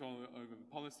complete control over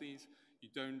the policies. You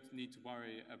don't need to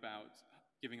worry about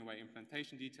giving away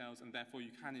implementation details, and therefore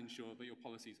you can ensure that your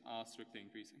policies are strictly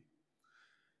increasing.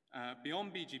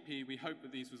 Beyond BGP, we hope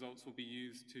that these results will be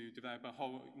used to develop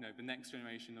the next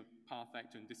generation of path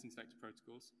vector and distance vector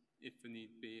protocols, if the need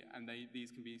be, and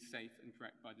these can be safe and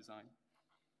correct by design.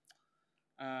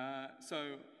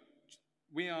 So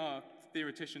we are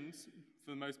theoreticians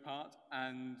for the most part,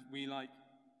 and we like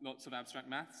lots of abstract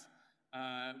maths.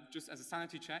 Just as a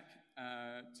sanity check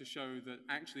to show that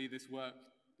actually this work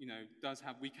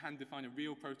we can define a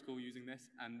real protocol using this,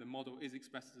 and the model is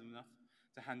expressive enough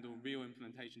to handle real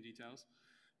implementation details.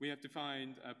 We have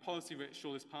defined a policy-rich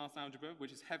shortest path algebra,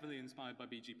 which is heavily inspired by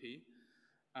BGP,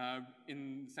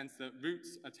 in the sense that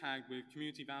routes are tagged with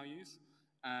community values,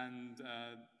 and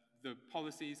the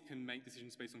policies can make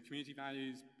decisions based on community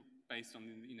values, based on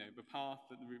the path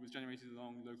that the route was generated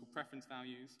along, local preference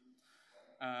values.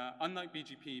 Unlike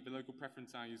BGP, the local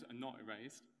preference values are not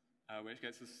erased, which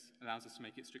allows us to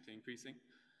make it strictly increasing.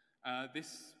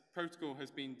 This protocol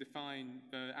has been defined,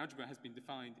 the algebra has been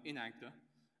defined in AGDA,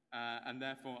 and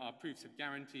therefore our proofs have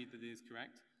guaranteed that it is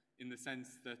correct, in the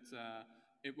sense that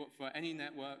for any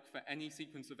network, for any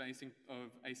sequence of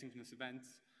asynchronous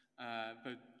events,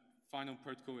 the final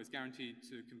protocol is guaranteed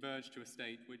to converge to a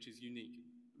state which is unique,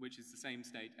 which is the same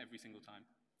state every single time.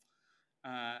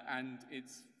 And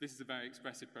this is a very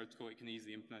expressive protocol. It can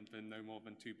easily implement the no more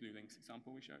than 2 blue links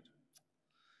example we showed.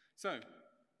 So,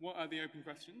 what are the open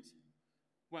questions?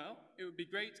 Well, it would be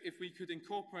great if we could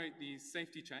incorporate these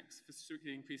safety checks for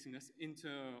strictly increasing this into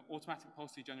automatic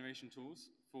policy generation tools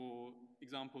for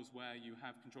examples where you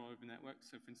have control over networks,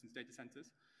 so for instance, data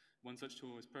centers. One such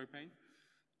tool is Propane.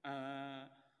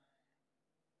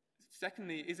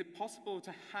 Secondly, is it possible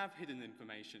to have hidden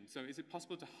information? So is it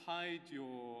possible to hide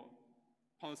your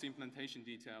policy implementation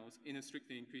details in a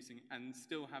strictly increasing and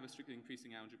still have a strictly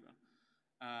increasing algebra?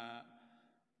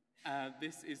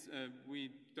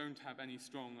 We don't have any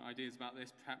strong ideas about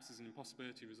this. Perhaps there's an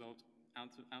impossibility result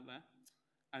out there.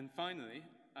 And finally,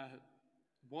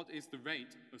 what is the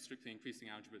rate of strictly increasing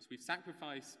algebras?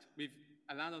 We've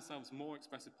allowed ourselves more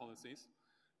expressive policies,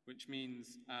 which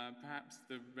means perhaps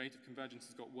the rate of convergence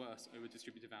has got worse over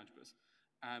distributive algebras.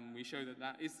 We show that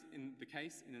that is the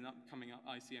case in an upcoming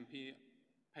ICMP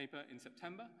paper in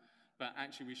September, but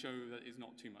actually we show that it's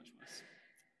not too much worse.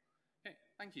 Okay,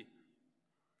 thank you.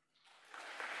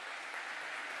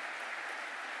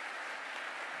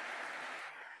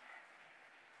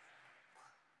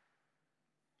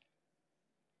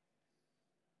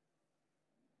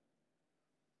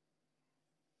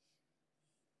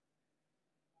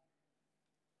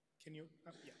 Can you?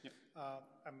 Yeah. Yep.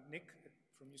 I'm Nick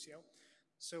from UCL.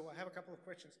 So I have a couple of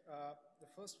questions. The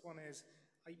first one is,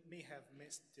 I may have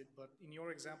missed it, but in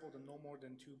your example, the no more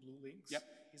than 2 blue links, yep.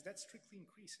 Is that strictly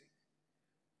increasing?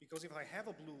 Because if I have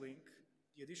a blue link,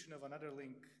 the addition of another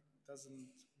link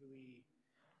doesn't really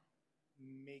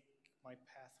make my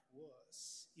path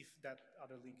worse if that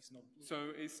other link is not blue.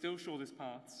 So it's still shortest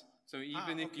paths. So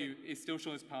even if it's still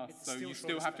shortest paths, It's so still you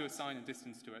still have to shortest assign a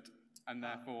distance to it. And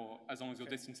therefore, as long as your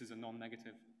distances are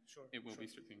non-negative, it will be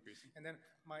strictly increasing. And then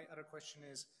my other question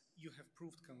is, you have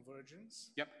proved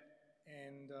convergence. Yep.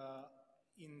 And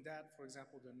in that, for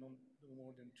example, the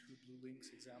more than two blue links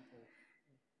example,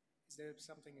 is there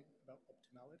something about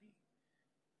optimality?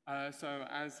 So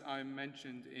as I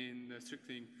mentioned in the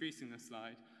strictly increasing the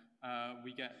slide,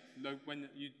 we get, when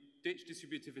you ditch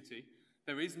distributivity,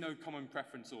 there is no common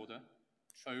preference order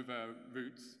over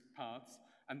routes, paths,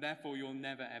 and therefore you're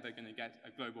never ever going to get a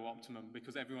global optimum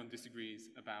because everyone disagrees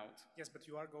about. Yes, but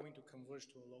you are going to converge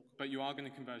to a local. But you are going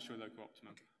to converge to a local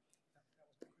optimum. Okay. That was my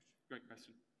question. Great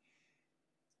question.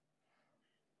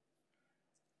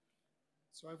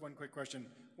 So I have one quick question.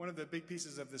 One of the big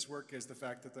pieces of this work is the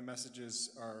fact that the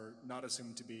messages are not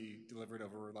assumed to be delivered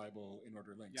over reliable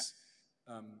in-order links.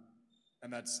 Yeah.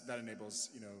 And that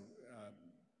enables,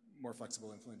 more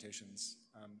flexible implementations.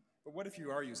 But what if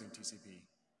you are using TCP?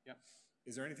 Yeah.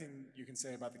 Is there anything you can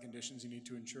say about the conditions you need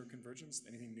to ensure convergence?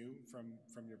 Anything new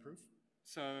from your proof?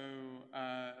 So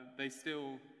they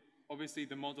still, obviously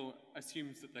the model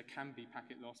assumes that there can be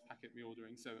packet loss, packet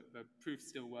reordering, so the proofs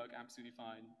still work absolutely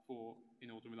fine for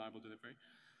in-order reliable delivery.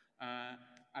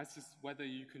 As to whether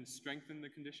you can strengthen the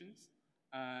conditions,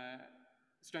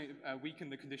 weaken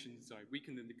the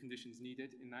conditions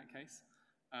needed in that case.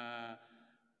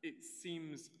 It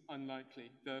seems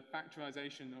unlikely. The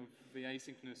factorization of the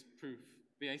asynchronous proof,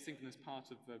 the asynchronous part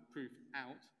of the proof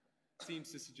out,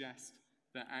 seems to suggest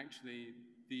that actually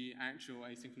the actual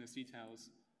asynchronous details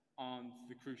aren't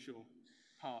the crucial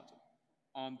part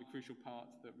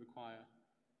that require,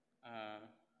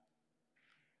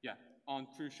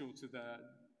 aren't crucial to the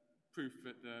proof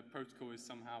that the protocol is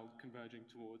somehow converging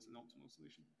towards an optimal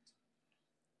solution.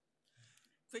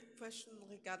 Quick question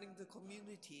regarding the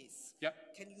communities. Yep.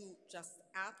 Can you just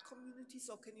add communities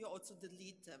or can you also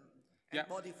delete them and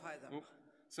modify them? Well,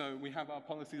 so we have our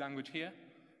policy language here.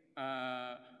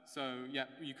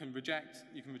 You can reject,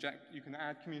 you can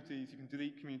add communities, you can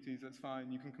delete communities, that's fine.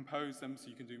 You can compose them, so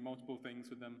you can do multiple things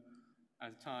with them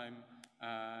at a time.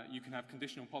 You can have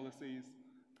conditional policies,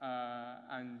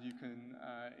 and you can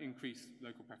increase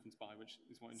local preference by, which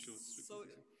is what ensures. So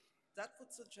that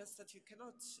would suggest that you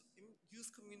cannot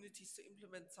use communities to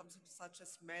implement something such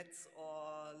as MEDs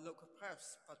or local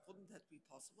prefs, but wouldn't that be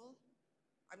possible?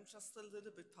 I'm just a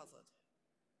little bit puzzled.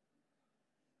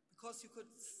 Because you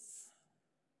could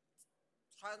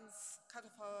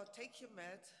take your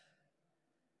MED,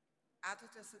 add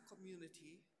it as a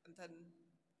community, and then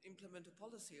implement a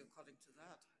policy according to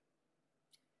that.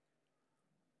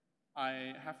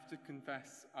 I have to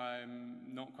confess,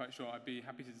 I'm not quite sure. I'd be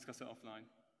happy to discuss it offline.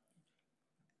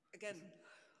 Again,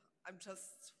 I'm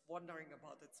just wondering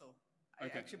about it, so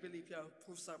Okay. I actually believe your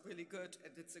proofs are really good,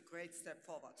 and it's a great step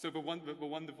forward. So the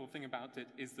wonderful thing about it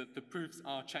is that the proofs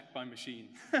are checked by machine.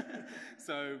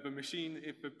 So the machine,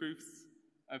 if the proofs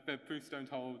don't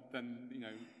hold, then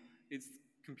it's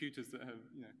computers that have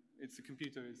it's the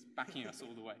computer is backing us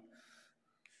all the way.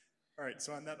 All right.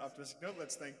 So on that optimistic note,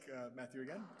 let's thank Matthew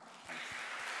again. Thanks.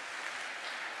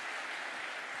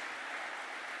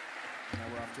 Now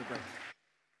we're off to a break.